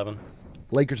 Lakers in 7.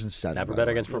 Lakers in 7. Never bet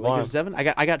against Lakers in LeBron.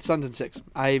 7. I got Suns in 6.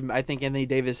 I think Anthony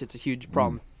Davis. It's a huge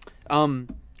problem.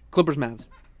 Clippers Mavs.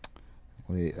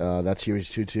 That series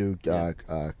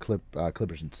 2-2.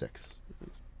 Clippers in 6.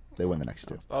 They win the next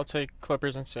 2. I'll take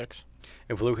Clippers in 6.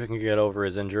 If Luka can get over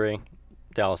his injury,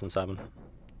 Dallas in 7.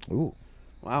 Ooh.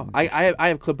 Wow. I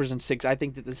have Clippers in 6. I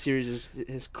think that the series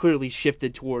has clearly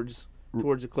shifted towards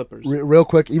the Clippers. Real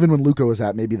quick, even when Luka was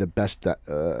at maybe the best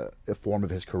form of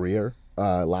his career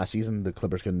last season, the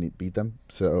Clippers couldn't beat them.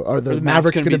 So, or the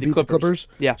Mavericks couldn't beat the Clippers.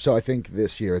 Yeah. So I think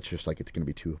this year it's just like it's going to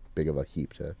be too big of a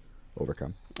heap to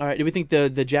overcome. All right. Do we think the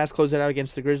Jazz close it out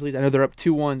against the Grizzlies? I know they're up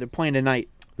 2-1. They're playing tonight.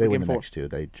 They for win game the 4. next two.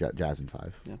 They Jazz in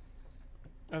 5. Yeah.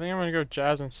 I think I'm going to go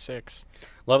Jazz in 6.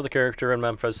 Love the character in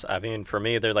Memphis. I mean, for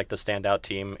me, they're like the standout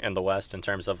team in the West in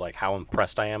terms of like how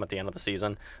impressed I am at the end of the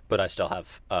season. But I still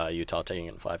have Utah taking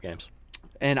it in 5 games.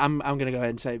 And I'm gonna go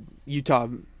ahead and say Utah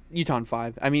in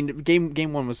 5. I mean, game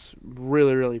 1 was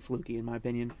really, really fluky in my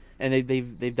opinion, and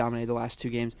they've dominated the last 2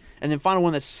 games. And then final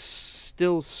one that's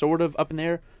still sort of up in the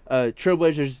air.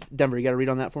 Trailblazers Denver. You got to read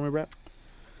on that for me, Brett.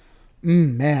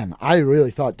 Man, I really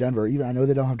thought Denver. Even I know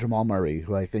they don't have Jamal Murray,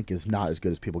 who I think is not as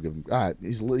good as people give him.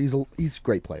 He's a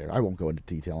great player. I won't go into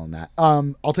detail on that.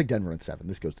 I'll take Denver in 7.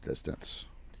 This goes the distance.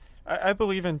 I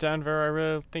believe in Denver. I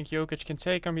really think Jokic can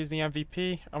take him. He's the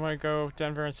MVP. I'm going to go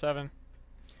Denver in 7.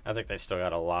 I think they still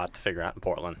got a lot to figure out in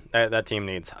Portland. That team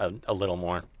needs a little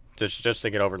more. Just to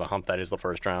get over the hump that is the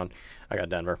first round. I got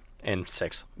Denver in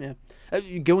 6. Yeah.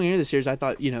 Going into the series, I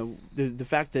thought, the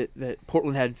fact that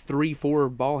Portland had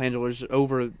 3-4 ball handlers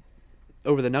over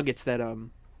the Nuggets that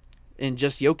and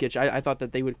just Jokic, I thought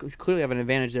that they would clearly have an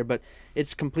advantage there, but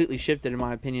it's completely shifted in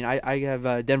my opinion. I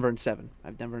have Denver in 7. I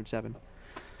have Denver in 7.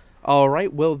 All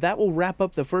right, well, that will wrap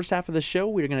up the first half of the show.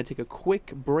 We're going to take a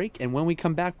quick break, and when we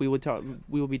come back, we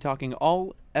will be talking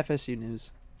all FSU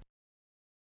news.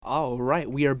 All right,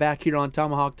 we are back here on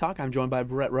Tomahawk Talk. I'm joined by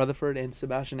Brett Rutherford and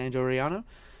Sebastian Angeliano.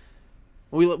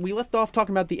 We left off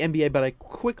talking about the NBA, but I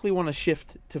quickly want to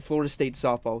shift to Florida State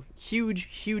softball.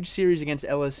 Huge series against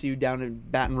LSU down in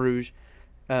Baton Rouge.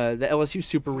 The LSU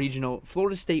Super Regional.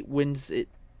 Florida State wins it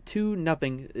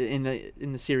 2-0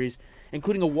 in the series,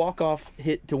 including a walk-off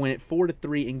hit to win it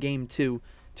 4-3 in Game 2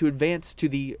 to advance to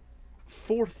the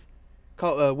 4th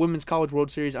Women's College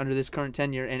World Series under this current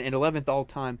tenure and 11th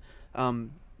all-time.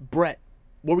 Brett,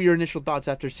 what were your initial thoughts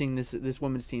after seeing this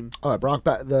women's team? All right, brought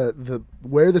back the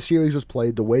where the series was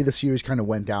played, the way the series kind of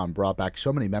went down, brought back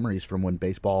so many memories from when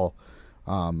baseball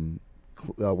won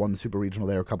the Super Regional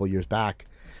there a couple of years back.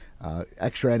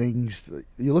 Extra innings.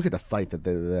 You look at the fight that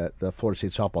the Florida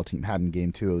State softball team had in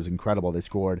Game 2. It was incredible. They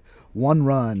scored 1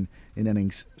 run in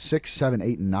innings 6, 7,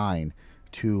 8, and 9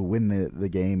 to win the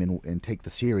game and take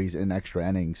the series in extra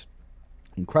innings.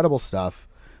 Incredible stuff.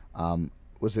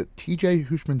 Was it T.J.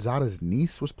 Hushmanzada's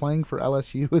niece was playing for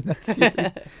LSU in that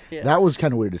series? Yeah. That was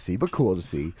kind of weird to see, but cool to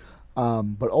see.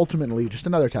 But ultimately, just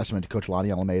another testament to Coach Lonnie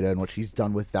Alameda and what she's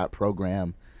done with that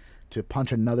program to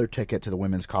punch another ticket to the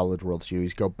Women's College World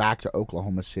Series, go back to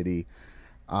Oklahoma City.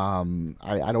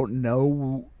 I don't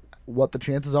know what the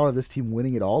chances are of this team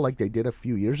winning it all like they did a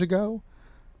few years ago,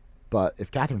 but if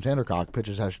Catherine Sandercock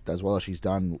pitches as well as she's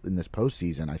done in this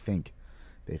postseason, I think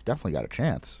they've definitely got a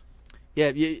chance. Yeah,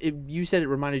 you said it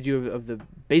reminded you of the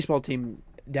baseball team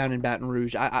down in Baton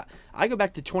Rouge. I go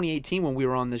back to 2018 when we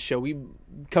were on this show. We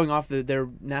coming off their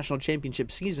national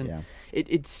championship season. Yeah.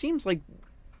 It seems like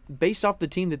based off the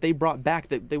team that they brought back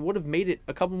that they would have made it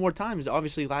a couple more times.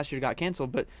 Obviously last year got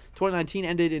canceled, but 2019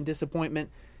 ended in disappointment.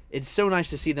 It's so nice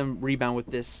to see them rebound with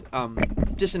this.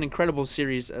 Just an incredible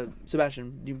series.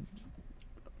 Sebastian,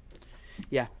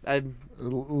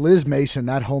 Liz Mason,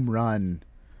 that home run,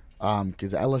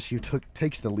 because LSU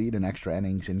takes the lead in extra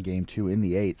innings in Game 2 in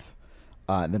the 8th.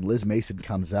 And then Liz Mason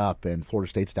comes up, and Florida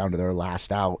State's down to their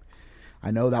last out.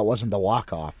 I know that wasn't the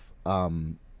walk-off,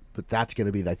 but that's going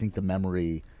to be, I think, the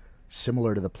memory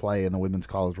similar to the play in the Women's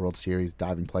College World Series,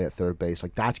 diving play at third base.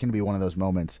 Like, that's going to be one of those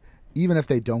moments, even if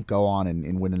they don't go on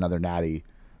and win another natty,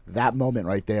 that moment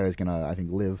right there is going to, I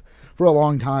think, live for a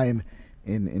long time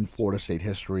in Florida State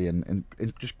history, and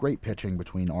just great pitching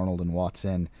between Arnold and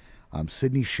Watson.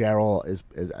 Sydney Sherrill is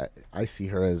I see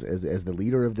her as the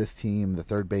leader of this team, the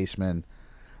third baseman.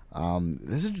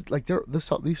 This is like these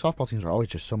softball teams are always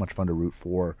just so much fun to root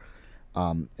for.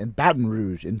 And Baton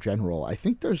Rouge in general, I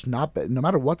think there's no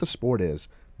matter what the sport is,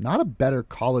 not a better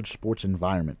college sports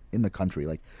environment in the country.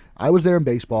 Like, I was there in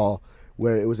baseball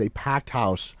where it was a packed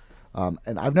house,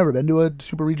 and I've never been to a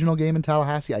super regional game in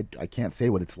Tallahassee. I can't say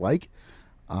what it's like.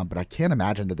 But I can't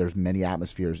imagine that there's many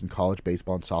atmospheres in college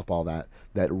baseball and softball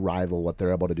that rival what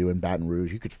they're able to do in Baton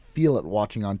Rouge. You could feel it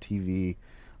watching on TV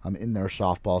in their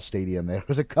softball stadium. There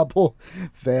was a couple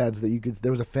fans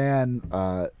there was a fan,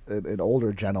 an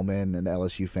older gentleman, an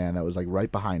LSU fan that was like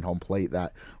right behind home plate,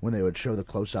 that when they would show the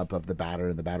close-up of the batter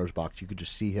in the batter's box, you could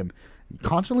just see him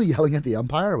constantly yelling at the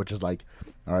umpire, which is like,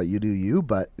 all right, you do you.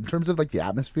 But in terms of like the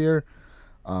atmosphere,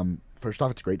 first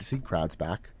off, it's great to see crowds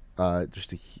back. It's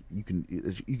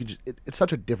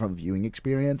such a different viewing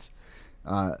experience,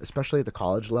 especially at the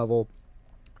college level.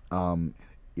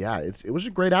 It was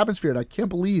a great atmosphere, and I couldn't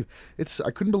believe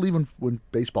when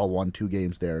baseball won 2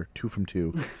 games there, 2 from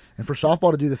 2, and for softball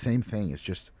to do the same thing, it's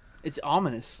just It's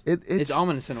ominous. It's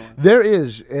ominous in a way. There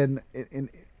is, and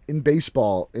in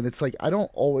baseball, and it's like I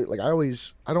don't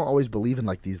always believe in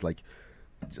like these like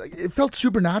it felt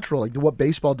supernatural, like what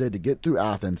baseball did to get through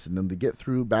Athens and then to get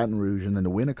through Baton Rouge and then to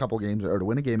win a couple games or to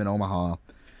win a game in Omaha,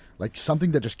 like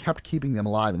something that just kept keeping them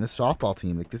alive. And this softball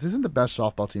team, like this isn't the best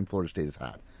softball team Florida State has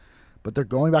had, but they're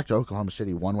going back to Oklahoma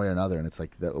City one way or another, and it's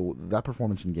like that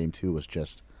performance in Game 2 was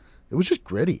just. It was just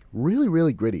gritty, really,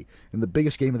 really gritty, in the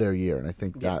biggest game of their year, and I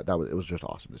think it was just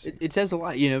awesome to see. It says a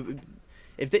lot,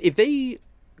 if they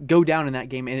go down in that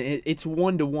game and it's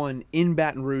 1-1 in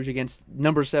Baton Rouge against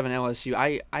number 7 LSU,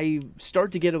 I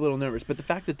start to get a little nervous. But the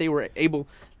fact that they were able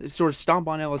to sort of stomp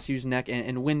on LSU's neck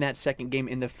and win that second game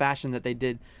in the fashion that they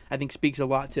did, I think speaks a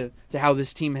lot to how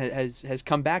this team has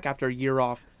come back after a year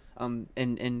off.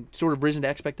 And sort of risen to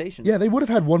expectations. Yeah, they would have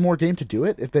had one more game to do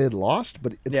it if they had lost,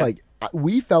 but it's like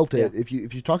we felt it. Yeah. If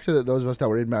you talk to those of us that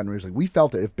were in Baton Rouge, like we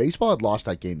felt it. If baseball had lost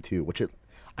that Game 2, which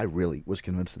I really was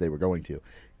convinced that they were going to,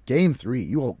 Game 3,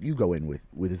 you go in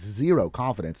with zero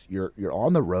confidence. You're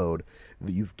on the road.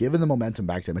 You've given the momentum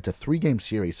back to them. It's a 3-game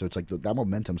series, so it's like that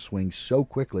momentum swings so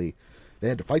quickly. They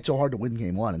had to fight so hard to win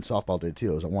Game 1, and softball did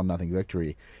too. It was a 1-0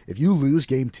 victory. If you lose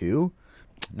Game 2.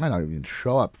 Might not even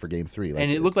show up for Game 3.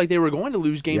 And it looked like they were going to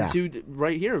lose Game 2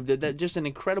 right here. That just an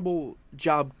incredible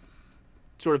job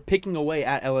sort of picking away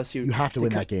at LSU. You have to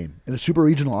win that game. In a super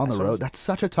regional on the road, that's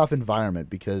such a tough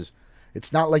environment because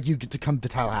it's not like you get to come to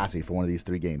Tallahassee for one of these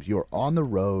 3 games. You are on the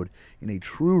road in a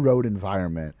true road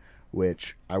environment,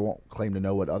 which I won't claim to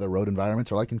know what other road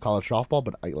environments are like in college softball,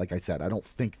 but like I said, I don't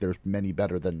think there's many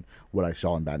better than what I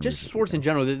saw in Baton Rouge. Just sports in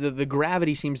general, the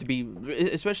gravity seems to be,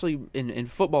 especially in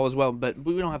football as well, but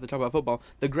we don't have to talk about football.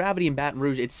 The gravity in Baton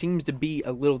Rouge, it seems to be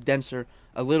a little denser,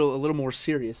 a little more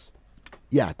serious.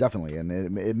 Yeah, definitely,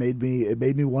 and it made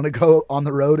me want to go on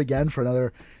the road again for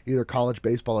another either college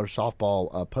baseball or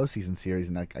softball postseason series,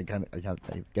 and I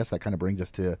guess that kind of brings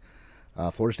us to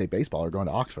Florida State baseball are going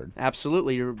to Oxford.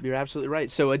 Absolutely, you're absolutely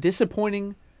right. So a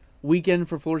disappointing weekend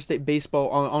for Florida State baseball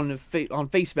on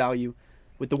face value,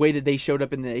 with the way that they showed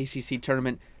up in the ACC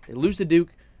tournament. They lose to Duke.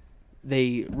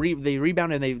 They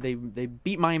rebounded and they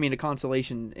beat Miami in a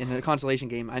consolation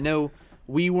game. I know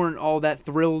we weren't all that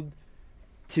thrilled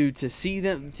to see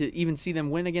them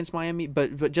win against Miami,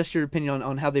 but just your opinion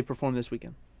on how they performed this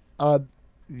weekend.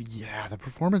 Yeah, the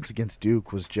performance against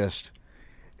Duke was just.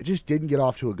 It just didn't get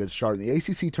off to a good start. And the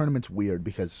ACC tournament's weird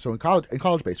because in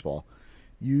college baseball,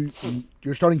 your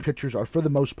starting pitchers are for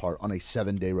the most part on a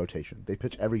 7-day rotation. They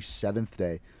pitch every 7th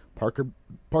day.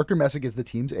 Parker Messick is the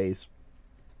team's ace,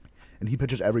 and he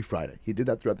pitches every Friday. He did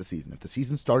that throughout the season. If the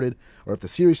season started or if the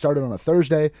series started on a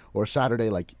Thursday or a Saturday,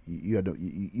 like you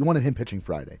wanted him pitching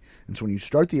Friday. And so when you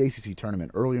start the ACC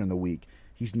tournament earlier in the week,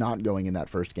 he's not going in that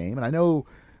first game. And I know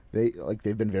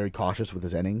they've been very cautious with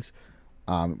his innings.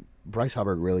 Bryce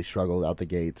Hubbard really struggled out the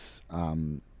gates.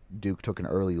 Duke took an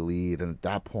early lead, and at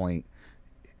that point,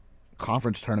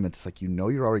 conference tournaments, it's like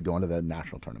you're already going to the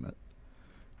national tournament.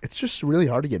 It's just really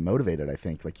hard to get motivated, I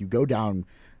think. Like, you go down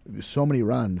so many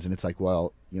runs, and it's like,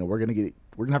 well, we're gonna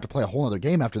have to play a whole other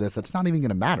game after this. That's not even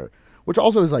gonna matter. Which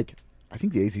also is like, I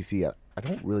think the ACC. I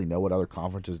don't really know what other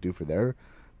conferences do for their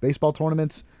baseball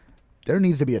tournaments. There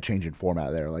needs to be a change in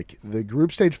format there. Like the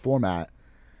group stage format.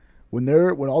 When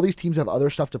all these teams have other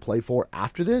stuff to play for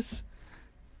after this,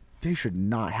 they should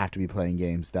not have to be playing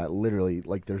games that literally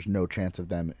there's no chance of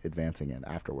them advancing in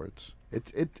afterwards.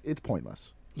 It's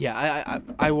pointless. Yeah,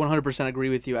 I 100% agree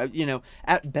with you.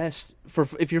 At best,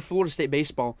 if you're Florida State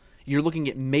baseball, you're looking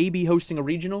at maybe hosting a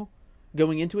regional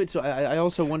going into it. So I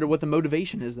also wonder what the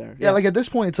motivation is there. Yeah, like at this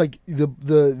point, it's like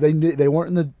they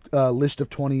weren't in the list of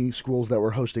 20 schools that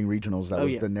were hosting regionals. That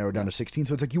was been narrowed down to 16.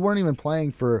 So it's like you weren't even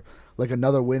playing for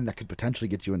another win that could potentially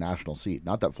get you a national seat.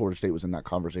 Not that Florida State was in that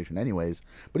conversation anyways,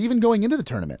 but even going into the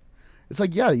tournament, it's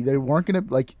like, yeah, they weren't going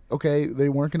to they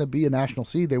weren't going to be a national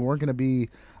seed. They weren't going to be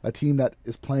a team that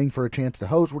is playing for a chance to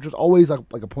host, which is always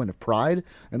like a point of pride.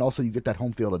 And also you get that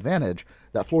home field advantage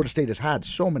that Florida State has had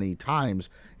so many times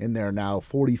in their now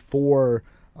 44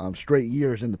 straight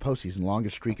years in the postseason,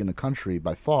 longest streak in the country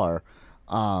by far.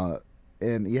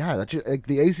 And yeah, that's just,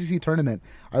 the ACC tournament,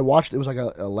 I watched, it was like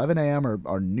a 11 a.m.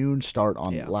 or noon start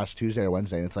on last Tuesday or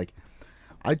Wednesday. And it's like,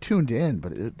 I tuned in,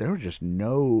 but there was just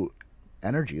no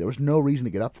energy. There was no reason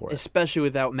to get up for it. Especially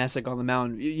without Messick on the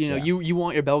mound. You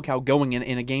want your bell cow going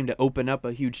in a game to open up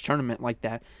a huge tournament like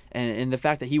that. And the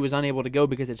fact that he was unable to go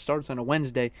because it starts on a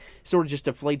Wednesday sort of just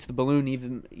deflates the balloon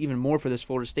even more for this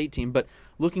Florida State team. But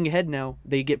looking ahead now,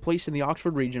 they get placed in the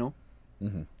Oxford Regional.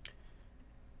 Mm-hmm.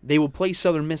 They will play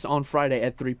Southern Miss on Friday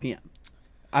at 3 p.m.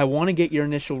 I want to get your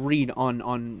initial read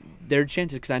on their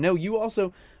chances, because I know you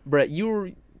also, Brett,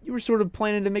 you you were sort of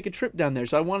planning to make a trip down there.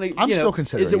 So I want to. I'm you know, still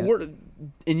considering Is it it. worth?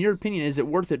 In your opinion, is it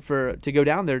worth it to go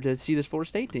down there to see this Florida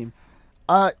State team?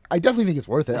 I definitely think it's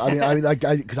worth it.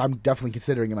 Because I'm definitely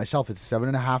considering it myself. It's a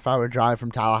 7.5 hour drive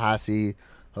from Tallahassee.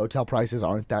 Hotel prices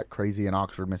aren't that crazy in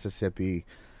Oxford, Mississippi.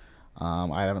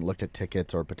 I haven't looked at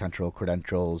tickets or potential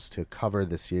credentials to cover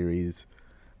the series,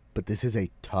 but this is a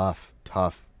tough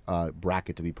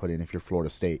bracket to be put in if you're Florida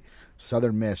State.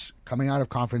 Southern Miss, coming out of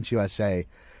Conference USA,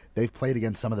 they've played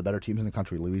against some of the better teams in the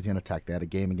country. Louisiana Tech, they had a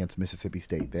game against Mississippi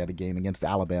State. They had a game against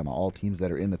Alabama, all teams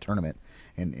that are in the tournament.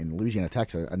 And Louisiana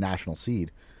Tech's a national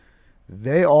seed.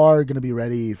 They are going to be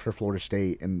ready for Florida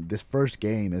State, and this first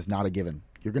game is not a given.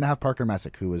 You're going to have Parker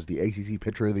Messick, who was the ACC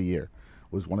Pitcher of the Year,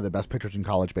 was one of the best pitchers in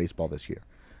college baseball this year.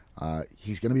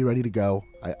 He's going to be ready to go.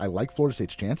 I like Florida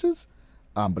State's chances,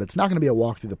 but it's not going to be a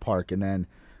walk through the park, and then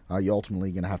you're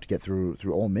ultimately going to have to get through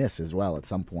Ole Miss as well at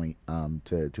some point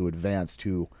to advance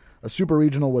to a super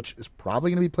regional, which is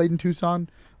probably going to be played in Tucson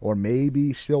or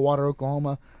maybe Stillwater,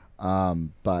 Oklahoma.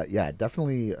 But yeah,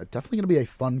 definitely going to be a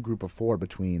fun group of four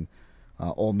between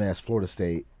Ole Miss, Florida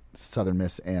State, Southern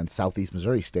Miss, and Southeast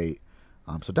Missouri State.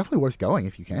 So definitely worth going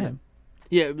if you can.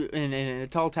 Yeah, and a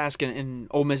tall task in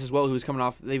Ole Miss as well, who's coming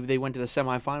off. They went to the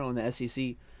semifinal in the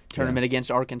SEC tournament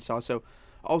against Arkansas. So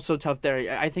also tough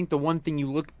there. I think the one thing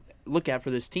you look at for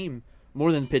this team,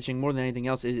 more than pitching, more than anything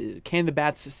else, is can the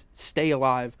bats stay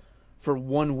alive for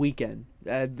one weekend?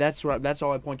 That's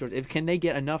all I point towards. Can they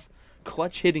get enough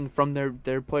clutch hitting from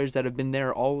their players that have been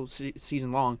there all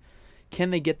season long?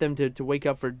 Can they get them to wake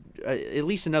up for at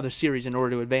least another series in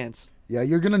order to advance? Yeah,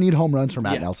 you're going to need home runs from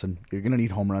Matt Nelson. You're going to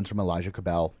need home runs from Elijah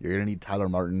Cabell. You're going to need Tyler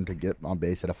Martin to get on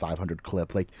base at a 500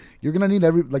 clip. Like, you're going to need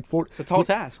It's a tall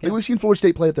task. We've seen Florida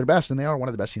State play at their best, and they are one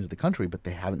of the best teams in the country, but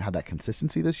they haven't had that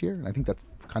consistency this year. And I think that's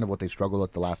kind of what they struggled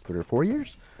with the last 3 or 4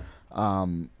 years.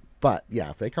 But, yeah,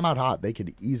 if they come out hot, they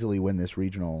could easily win this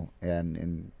regional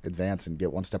and advance and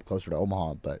get one step closer to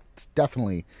Omaha. But it's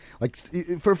definitely, like,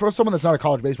 for someone that's not a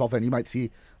college baseball fan, you might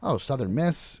see, Southern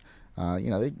Miss.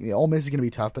 Ole Miss is going to be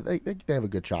tough, but they have a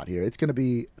good shot here. It's going to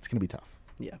be tough.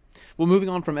 Yeah. Well, moving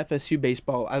on from FSU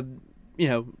baseball,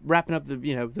 wrapping up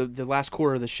the last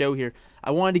quarter of the show here,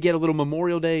 I wanted to get a little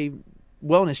Memorial Day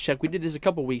wellness check. We did this a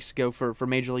couple weeks ago for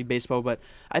Major League Baseball, but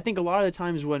I think a lot of the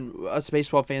times when us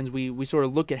baseball fans, we sort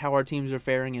of look at how our teams are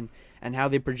faring and how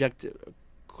they project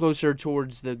closer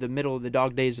towards the middle of the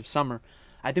dog days of summer.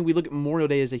 I think we look at Memorial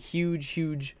Day as a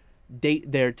huge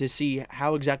date there to see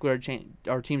how exactly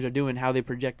our teams are doing, how they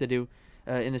project to do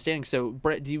in the standings. So,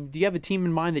 Brett, do you have a team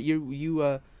in mind that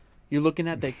you're looking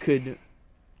at that could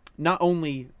not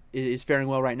only is faring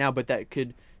well right now, but that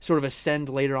could sort of ascend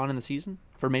later on in the season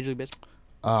for Major League Baseball?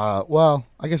 Well,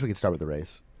 I guess we could start with the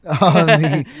Rays.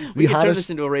 We could turn this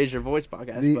into a Raise Your Voice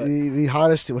podcast. The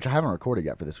hottest, which I haven't recorded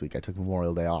yet for this week. I took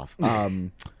Memorial Day off.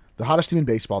 The hottest team in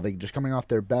baseball. They just coming off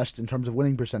their best in terms of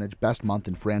winning percentage, best month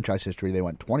in franchise history. They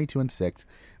went 22-6.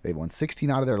 They've won 16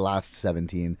 out of their last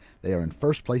 17. They are in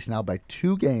first place now by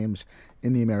 2 games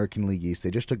in the American League East.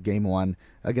 They just took Game 1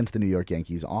 against the New York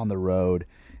Yankees on the road.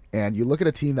 And you look at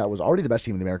a team that was already the best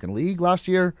team in the American League last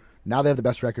year. Now they have the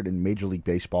best record in Major League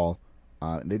Baseball.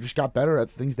 They just got better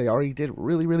at things they already did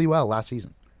really, really well last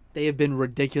season. They have been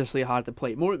ridiculously hot at the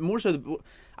plate. More so,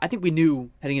 I think we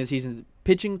knew heading into the season,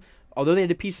 pitching, although they had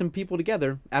to piece some people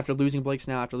together after losing Blake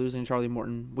Snell, after losing Charlie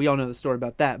Morton. We all know the story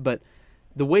about that. But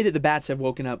the way that the bats have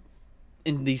woken up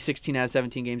in these 16 out of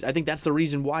 17 games, I think that's the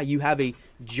reason why you have a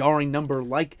jarring number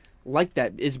like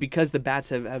that, is because the bats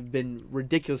have been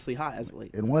ridiculously hot as of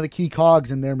late. And one of the key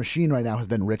cogs in their machine right now has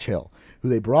been Rich Hill, who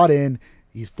they brought in.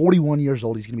 He's 41 years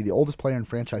old. He's going to be the oldest player in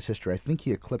franchise history. I think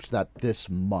he eclipsed that this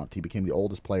month. He became the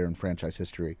oldest player in franchise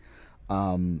history.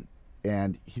 And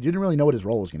he didn't really know what his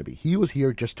role was going to be. He was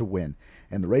here just to win.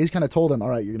 And the Rays kind of told him, all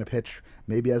right, you're going to pitch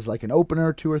maybe as like an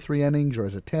opener, 2 or 3 innings, or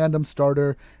as a tandem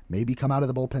starter, maybe come out of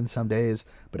the bullpen some days.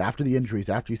 But after the injuries,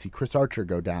 after you see Chris Archer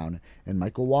go down and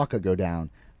Michael Wacha go down,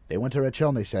 they went to Rich Hill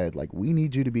and they said, like, we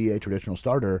need you to be a traditional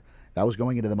starter. That was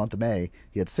going into the month of May.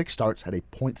 He had 6 starts, had a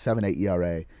 .78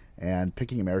 ERA. And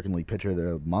picking American League Pitcher of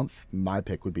the Month, my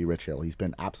pick would be Rich Hill. He's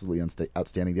been absolutely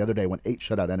outstanding. The other day went 8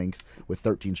 shutout innings with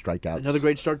 13 strikeouts. Another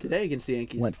great start today against the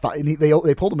Yankees.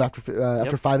 They pulled him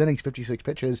after 5 innings, 56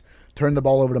 pitches, turned the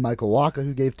ball over to Michael Wacha,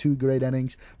 who gave 2 great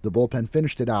innings. The bullpen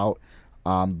finished it out.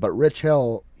 But Rich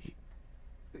Hill,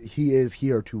 he is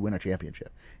here to win a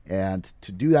championship. And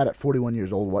to do that at 41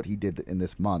 years old, what he did in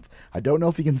this month, I don't know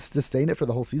if he can sustain it for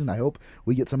the whole season. I hope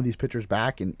we get some of these pitchers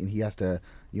back and he has to,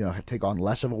 take on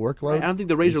less of a workload. I don't think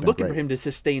the Rays are looking for him to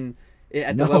sustain it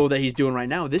at the level that he's doing right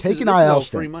now. This Take is an IL all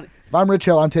stint. free money. If I'm Rich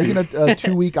Hill, I'm taking a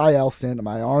 2-week IL stint.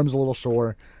 My arm's a little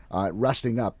sore.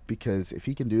 resting up, because if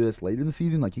he can do this late in the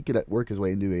season, like he could work his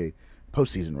way into a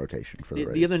postseason rotation for the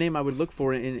Rays. The other name I would look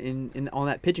for in on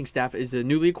that pitching staff is a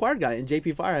newly acquired guy in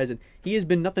J.P. Fireheisen. He has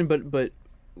been nothing but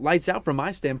lights out from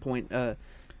my standpoint. And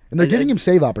they're getting him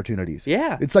save opportunities.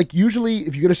 Yeah. It's like usually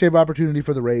if you get a save opportunity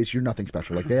for the Rays, you're nothing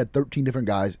special. Like they had 13 different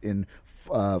guys in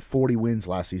 40 wins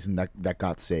last season that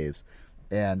got saves.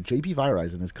 And J.P.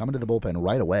 Fireheisen is coming to the bullpen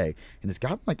right away and has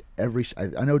gotten like every.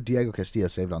 I know Diego Castillo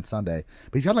saved on Sunday,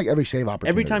 but he's got like every save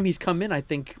opportunity. Every time he's come in, I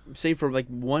think, save for like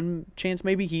one chance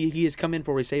maybe, he has come in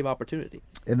for a save opportunity.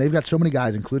 And they've got so many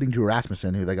guys, including Drew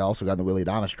Rasmussen, who they also got in the Willie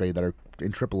Adames trade, that are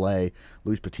in AAA.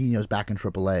 Luis Patino's back in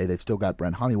AAA. They've still got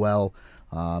Brent Honeywell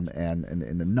and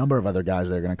a number of other guys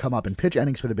that are going to come up and pitch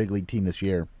innings for the big league team this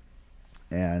year.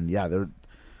 And yeah,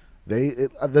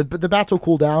 the bats will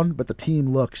cool down, but the team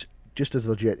looks just as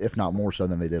legit, if not more so,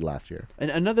 than they did last year.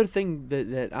 And another thing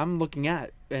that I'm looking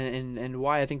at and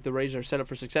why I think the Rays are set up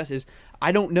for success is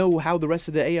I don't know how the rest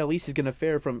of the AL East is going to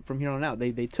fare from here on out.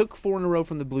 They took 4 in a row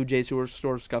from the Blue Jays, who are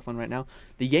sort of scuffling right now.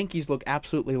 The Yankees look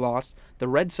absolutely lost. The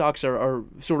Red Sox are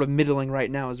sort of middling right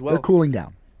now as well. They're cooling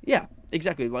down. Yeah,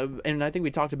 exactly. And I think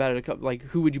we talked about it, like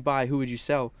who would you buy, who would you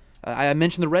sell? I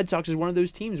mentioned the Red Sox is one of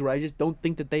those teams where I just don't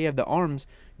think that they have the arms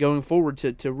going forward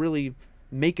to really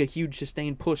make a huge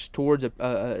sustained push towards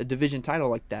a division title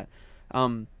like that.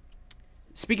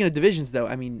 Speaking of divisions, though,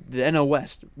 I mean, the NL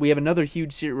West, we had another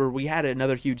huge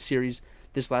series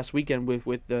this last weekend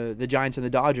with the Giants and the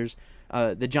Dodgers.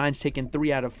 The Giants taking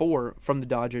 3 out of 4 from the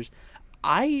Dodgers.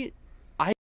 I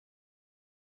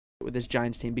with this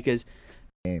Giants team because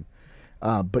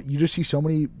but you just see so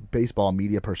many baseball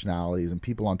media personalities and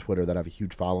people on Twitter that have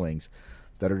huge followings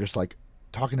that are just like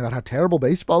talking about how terrible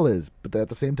baseball is, but at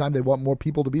the same time they want more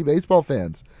people to be baseball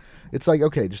fans. It's like,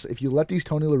 okay, just if you let these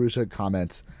Tony La Russa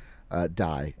comments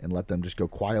die and let them just go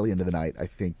quietly into the night, I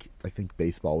think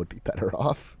baseball would be better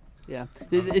off. Yeah,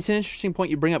 it's an interesting point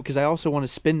you bring up because I also want to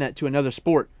spin that to another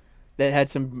sport that had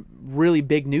some really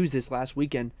big news this last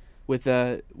weekend with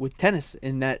tennis,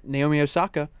 in that Naomi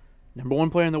Osaka,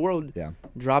 #1 player in the world,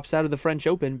 drops out of the French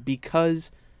Open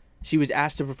because she was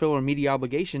asked to fulfill her media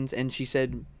obligations, and she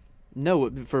said, no,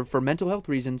 for mental health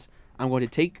reasons, I'm going to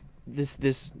take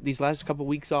these last couple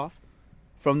weeks off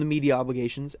from the media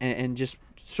obligations and just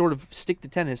sort of stick to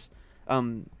tennis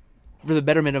for the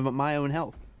betterment of my own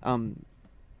health.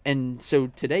 And so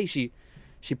today she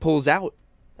pulls out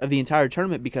of the entire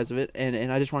tournament because of it,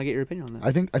 and I just want to get your opinion on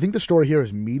that. I think the story here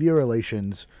is media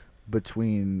relations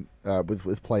between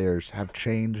with players have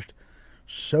changed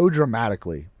so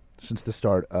dramatically since the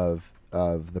start of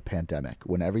the pandemic,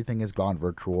 when everything has gone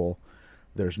virtual.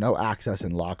 There's no access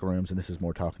in locker rooms, and this is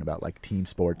more talking about like team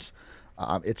sports.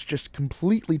 It's just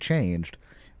completely changed.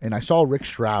 And I saw Rick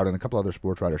Stroud and a couple other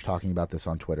sports writers talking about this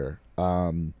on Twitter.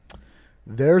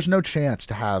 There's no chance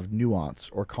to have nuance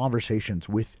or conversations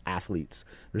with athletes.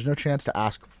 There's no chance to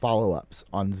ask follow-ups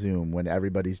on Zoom when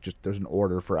there's an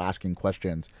order for asking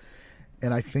questions.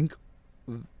 And I think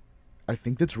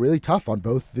that's really tough on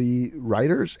both the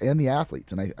writers and the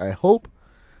athletes. And I hope,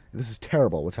 this is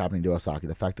terrible what's happening to Osaka,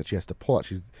 the fact that she has to pull out.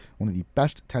 She's one of the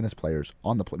best tennis players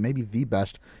on the planet, maybe the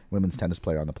best women's tennis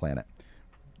player on the planet.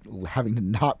 Having to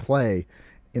not play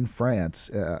in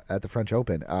France at the French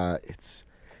Open,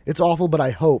 it's awful. But I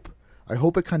hope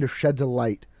it kind of sheds a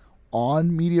light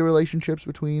on media relationships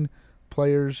between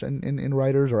players and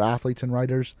writers, or athletes and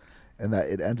writers, and that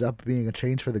it ends up being a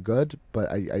change for the good.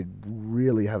 But I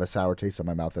really have a sour taste in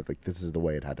my mouth that like this is the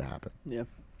way it had to happen. Yeah,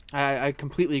 I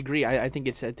completely agree. I think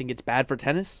it's bad for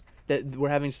tennis that we're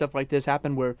having stuff like this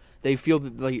happen, where they feel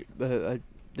that like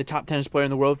the top tennis player in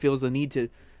the world feels the need to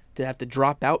have to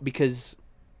drop out because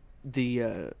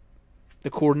the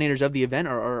coordinators of the event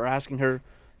are asking her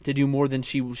to do more than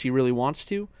she really wants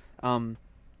to.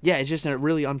 Yeah, it's just a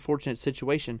really unfortunate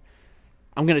situation.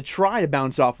 I'm going to try to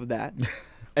bounce off of that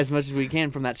as much as we can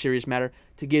from that serious matter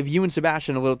to give you and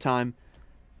Sebastian a little time.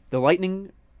 The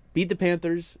Lightning beat the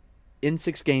Panthers in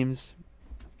 6 games.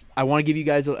 I want to give you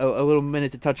guys a little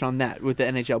minute to touch on that with the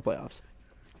NHL playoffs.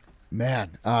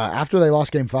 Man, after they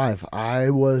lost Game 5, I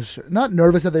was not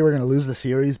nervous that they were going to lose the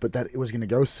series, but that it was going to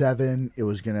go 7. There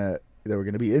were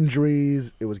going to be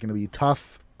injuries. It was going to be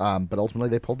tough. But ultimately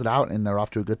they pulled it out, and they're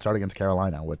off to a good start against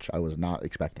Carolina, which I was not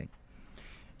expecting.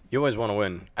 You always want to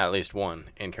win at least one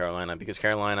in Carolina, because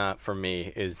Carolina, for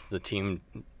me, is the team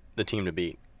to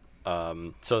beat.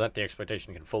 So that the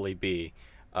expectation can fully be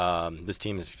this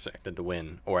team is expected to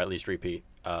win, or at least repeat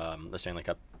the Stanley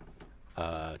Cup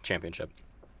championship.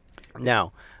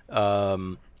 Now,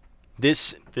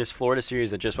 this Florida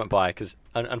series that just went by, because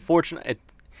unfortunately,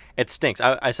 It stinks.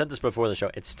 I said this before the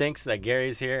show. It stinks that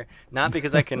Gary's here, not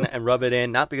because I can rub it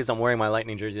in, not because I'm wearing my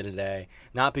Lightning jersey today,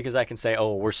 not because I can say,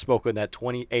 oh, we're smoking that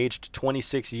aged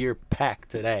 26-year pack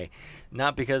today,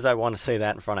 not because I want to say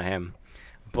that in front of him,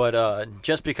 but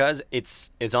just because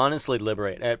it's honestly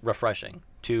refreshing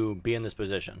to be in this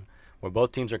position where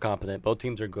both teams are competent, both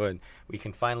teams are good. We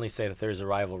can finally say that there's a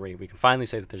rivalry. We can finally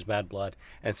say that there's bad blood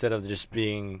instead of just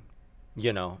being,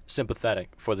 sympathetic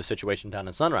for the situation down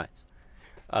in Sunrise.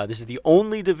 This is the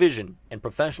only division in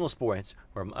professional sports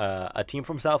where a team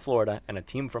from South Florida and a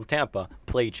team from Tampa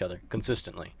play each other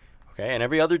consistently. Okay, and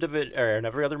every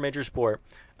other major sport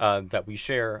that we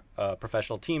share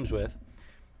professional teams with,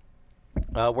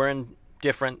 we're in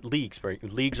different leagues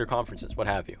or conferences, what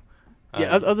have you.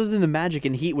 Yeah, other than the Magic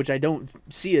and Heat, which I don't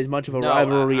see as much of a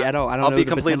rivalry at all. I don't know the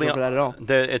potential for that at all.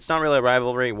 It's not really a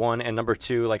rivalry, one, and number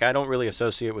two, I don't really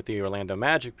associate with the Orlando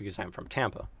Magic because I'm from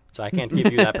Tampa, so I can't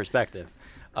give you that perspective.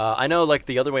 I know,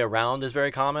 the other way around is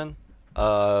very common,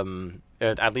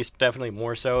 at least definitely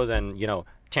more so than,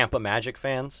 Tampa Magic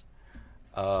fans.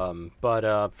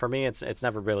 But for me, it's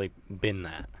never really been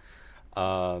that.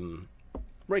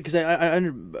 Right, because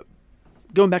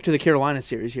going back to the Carolina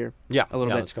series here. Yeah, a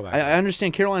little bit. Let's go back. I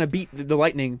understand Carolina beat the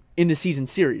Lightning in the season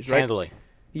series, right? Handily.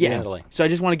 Yeah. Handily. So I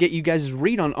just want to get you guys'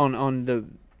 read on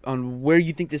where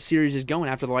you think this series is going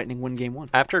after the Lightning win Game 1.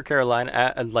 After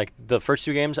Carolina, the first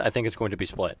two games, I think it's going to be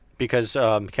split because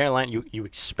Carolina, you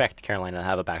expect Carolina to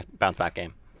have a bounce back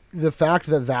game. The fact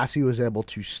that Vasi was able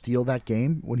to steal that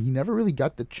game when he never really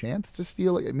got the chance to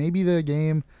steal it, maybe the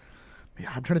game.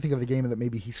 I'm trying to think of the game that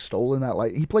maybe he stole in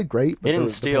that. He played great, but he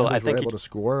didn't steal. I think were able to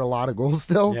score a lot of goals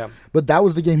still. Yeah. But that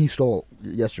was the game he stole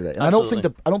yesterday. And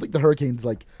Absolutely. I don't think the Hurricanes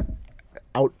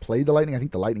outplayed the Lightning. I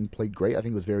think the Lightning played great. I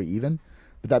think it was very even.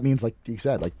 But that means, like you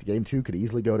said, the game 2 could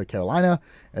easily go to Carolina,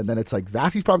 and then it's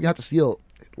Vasi's probably gonna have to steal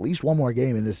at least one more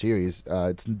game in this series.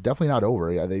 It's definitely not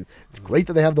over. It's great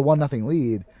that they have the 1-0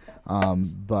 lead,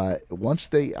 but once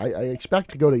I expect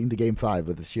to go into Game 5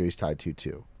 with the series tied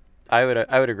 2-2. I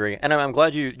would agree, and I'm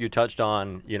glad you touched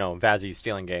on Vasi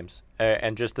stealing games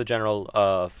and just the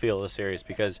general feel of the series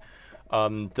because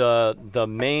the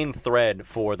main thread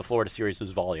for the Florida series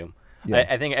was volume. Yeah.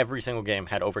 I think every single game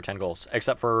had over 10 goals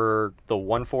except for the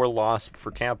 1-4 loss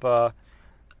for Tampa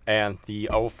and the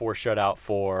 0-4 shutout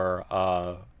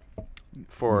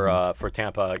for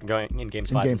Tampa going in games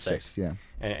 5 and 6. Yeah,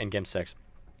 and Game 6.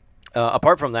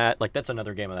 Apart from that, that's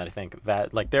another game that I think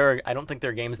I don't think there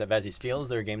are games that Vasi steals.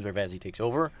 There are games where Vasi takes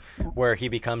over, where he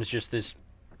becomes just this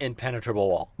impenetrable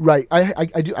wall. Right. I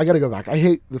got to go back. I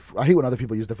hate when other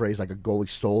people use the phrase a goalie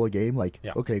stole a game.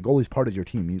 Okay, goalie's part of your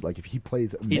team. If he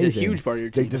plays amazing, he's a huge part of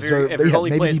your team. They deserve. If your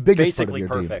goalie plays the biggest basically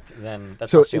part of your perfect, team. then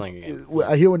that's not stealing a game.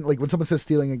 I hear when someone says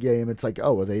stealing a game, it's they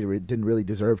didn't really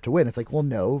deserve to win. It's well,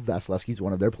 no, Vasilevsky's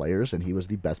one of their players, and he was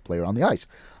the best player on the ice.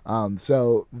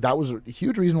 So that was a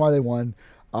huge reason why they won.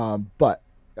 But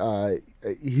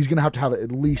he's going to have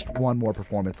at least one more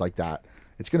performance like that.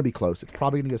 It's going to be close. It's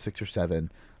probably going to go 6 or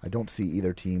 7. I don't see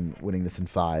either team winning this in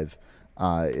 5.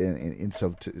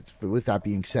 With that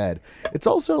being said, it's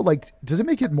also does it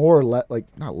make it more or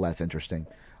not less interesting,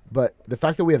 but the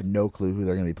fact that we have no clue who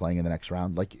they're going to be playing in the next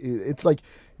round, it's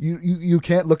you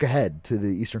can't look ahead to the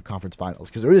Eastern Conference Finals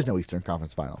because there is no Eastern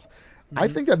Conference Finals. I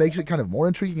think that makes it kind of more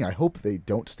intriguing. I hope they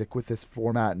don't stick with this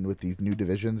format and with these new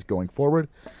divisions going forward.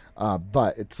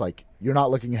 But it's you're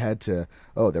not looking ahead to,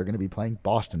 they're going to be playing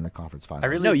Boston in the conference final. I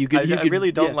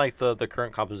really don't like the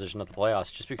current composition of the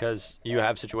playoffs just because you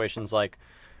have situations like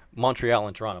Montreal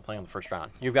and Toronto playing in the first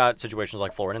round. You've got situations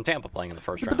like Florida and Tampa playing in the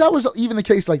first round. But that was even the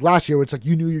case last year where it's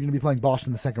you knew you were going to be playing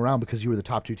Boston in the second round because you were the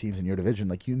top 2 teams in your division.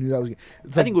 You knew that was...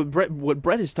 I think what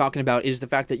Brett is talking about is the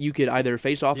fact that you could either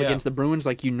face off against the Bruins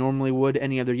like you normally would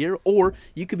any other year, or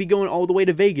you could be going all the way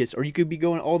to Vegas, or you could be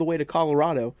going all the way to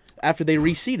Colorado after they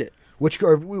reseed it. If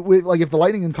the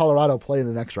Lightning in Colorado play in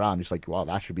the next round, it's wow,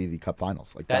 that should be the Cup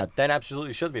Finals. That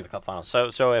absolutely should be the Cup Finals.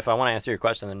 So if I want to answer your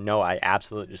question, then no, I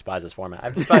absolutely despise this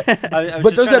format.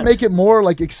 But does that make it more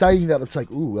exciting that it's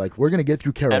we're going to get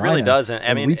through Carolina? It really doesn't.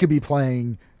 I mean, we could be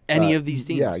playing any of these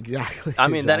teams. Yeah, exactly. I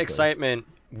mean, that excitement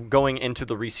going into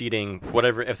the reseeding,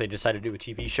 whatever, if they decide to do a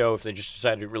TV show, if they just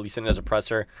decide to release it as a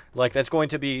presser, that's going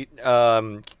to be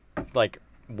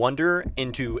wonder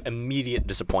into immediate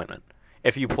disappointment.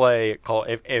 If you play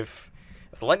if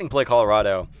the Lightning play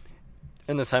Colorado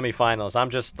in the semifinals,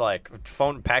 I'm just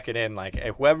pack it in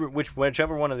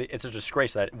whichever one of the, it's a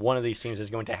disgrace that one of these teams is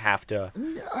going to have to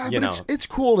It's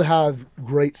cool to have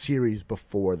great series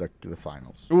before the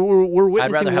finals. We're witnessing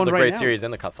I'd rather have the great now. series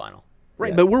in the Cup final.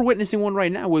 Right, but we're witnessing one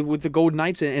right now with the Golden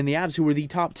Knights and the Avs, who were the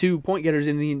top 2 point getters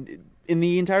in in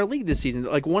the entire league this season.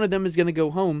 Like, one of them is going to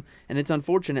go home, and it's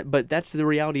unfortunate, but that's the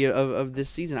reality of this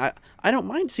season. I don't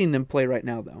mind seeing them play right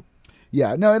now, though.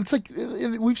 Yeah, no, it's like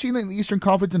we've seen that in the Eastern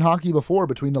Conference in hockey before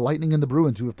between the Lightning and the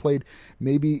Bruins, who have played.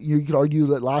 Maybe you could argue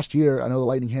that last year, I know the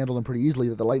Lightning handled them pretty easily.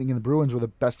 That the Lightning and the Bruins were the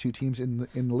best two teams in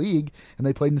the league, and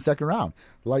they played in the second round.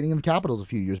 The Lightning and the Capitals a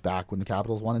few years back when the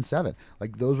Capitals won in 7.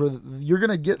 Like those were you're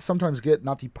gonna sometimes get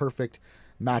not the perfect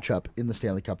matchup in the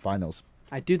Stanley Cup Finals.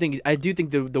 I do think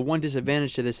the one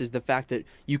disadvantage to this is the fact that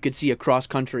you could see a cross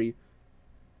country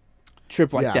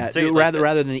trip like that, So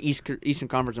rather than the Eastern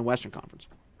Conference and Western Conference.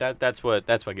 That's what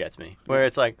gets me. Where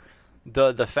it's like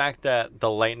the fact that the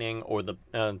Lightning or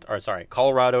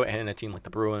Colorado and a team like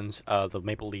the Bruins, the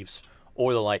Maple Leafs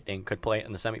or the Lightning could play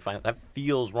in the semifinal. That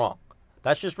feels wrong.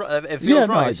 That's just it feels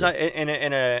wrong. It's not in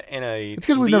a. It's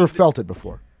because we've never felt it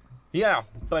before. Yeah,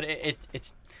 but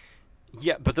it's.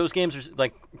 Yeah, but those games are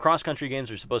like cross country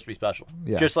games are supposed to be special.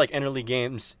 Yeah. Just like interleague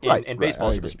games in baseball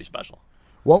are supposed to be special.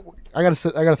 Well, I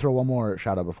gotta throw one more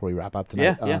shout out before we wrap up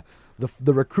tonight. Yeah.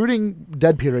 The recruiting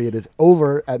dead period is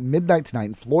over at midnight tonight,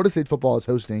 and Florida State football is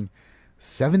hosting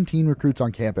 17 recruits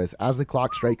on campus as the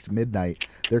clock strikes midnight.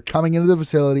 They're coming into the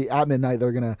facility at midnight.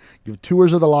 They're going to give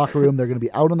tours of the locker room. They're going to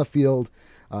be out on the field.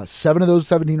 7 of those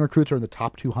 17 recruits are in the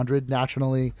top 200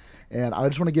 nationally. And I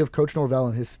just want to give Coach Norvell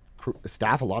and his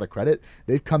staff a lot of credit.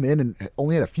 They've come in and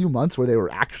only had a few months where they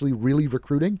were actually really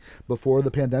recruiting before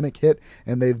the pandemic hit.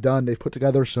 And they've put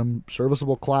together some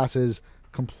serviceable classes,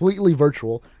 completely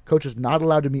virtual. Coach is not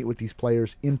allowed to meet with these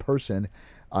players in person.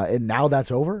 And now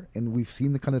that's over, and we've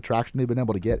seen the kind of traction they've been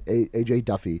able to get. A.J.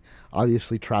 Duffy,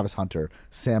 obviously Travis Hunter,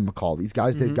 Sam McCall. These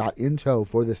guys they've got in tow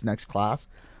for this next class.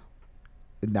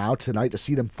 And now tonight to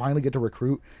see them finally get to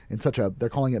recruit in they're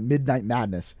calling it Midnight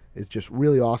Madness, is just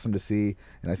really awesome to see,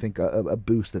 and I think a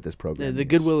boost that this program The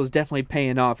goodwill is definitely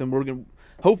paying off, and we're going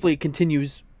to hopefully it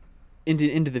continues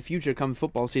into the future come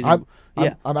football season.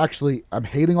 I'm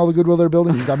hating all the goodwill they're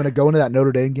building because I'm going to go into that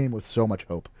Notre Dame game with so much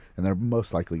hope, and they're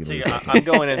most likely going to. I'm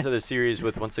going into the series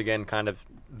with once again kind of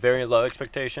very low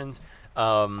expectations.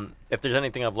 If there's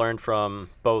anything I've learned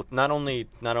from both, not only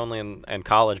in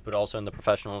college but also in the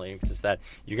professional leagues, is that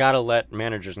you got to let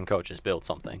managers and coaches build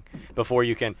something before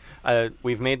you can.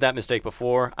 We've made that mistake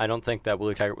before. I don't think that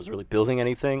Willie Taggart was really building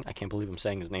anything. I can't believe I'm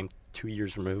saying his name 2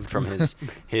 years removed from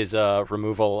his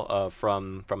removal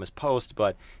from his post,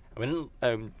 but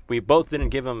we both didn't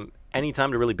give him any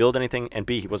time to really build anything, and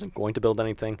B, he wasn't going to build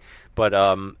anything. But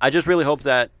I just really hope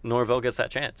that Norvell gets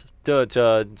that chance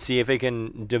to see if he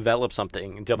can develop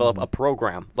something, develop a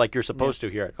program like you're supposed to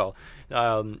here at Call.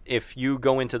 If you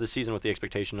go into the season with the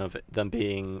expectation of them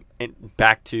being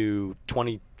back to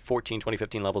 2014,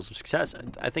 2015 levels of success,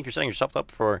 I think you're setting yourself up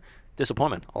for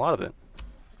disappointment, a lot of it.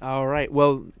 All right.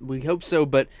 Well, we hope so,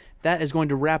 but that is going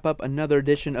to wrap up another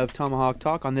edition of Tomahawk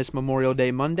Talk on this Memorial Day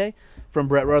Monday. From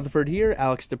Brett Rutherford here,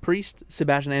 Alex DePriest,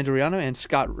 Sebastian Andriano, and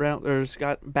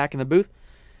Scott back in the booth.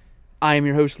 I am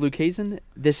your host, Luke Hazen.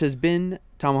 This has been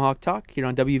Tomahawk Talk here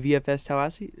on WVFS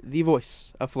Tallahassee, the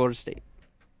voice of Florida State.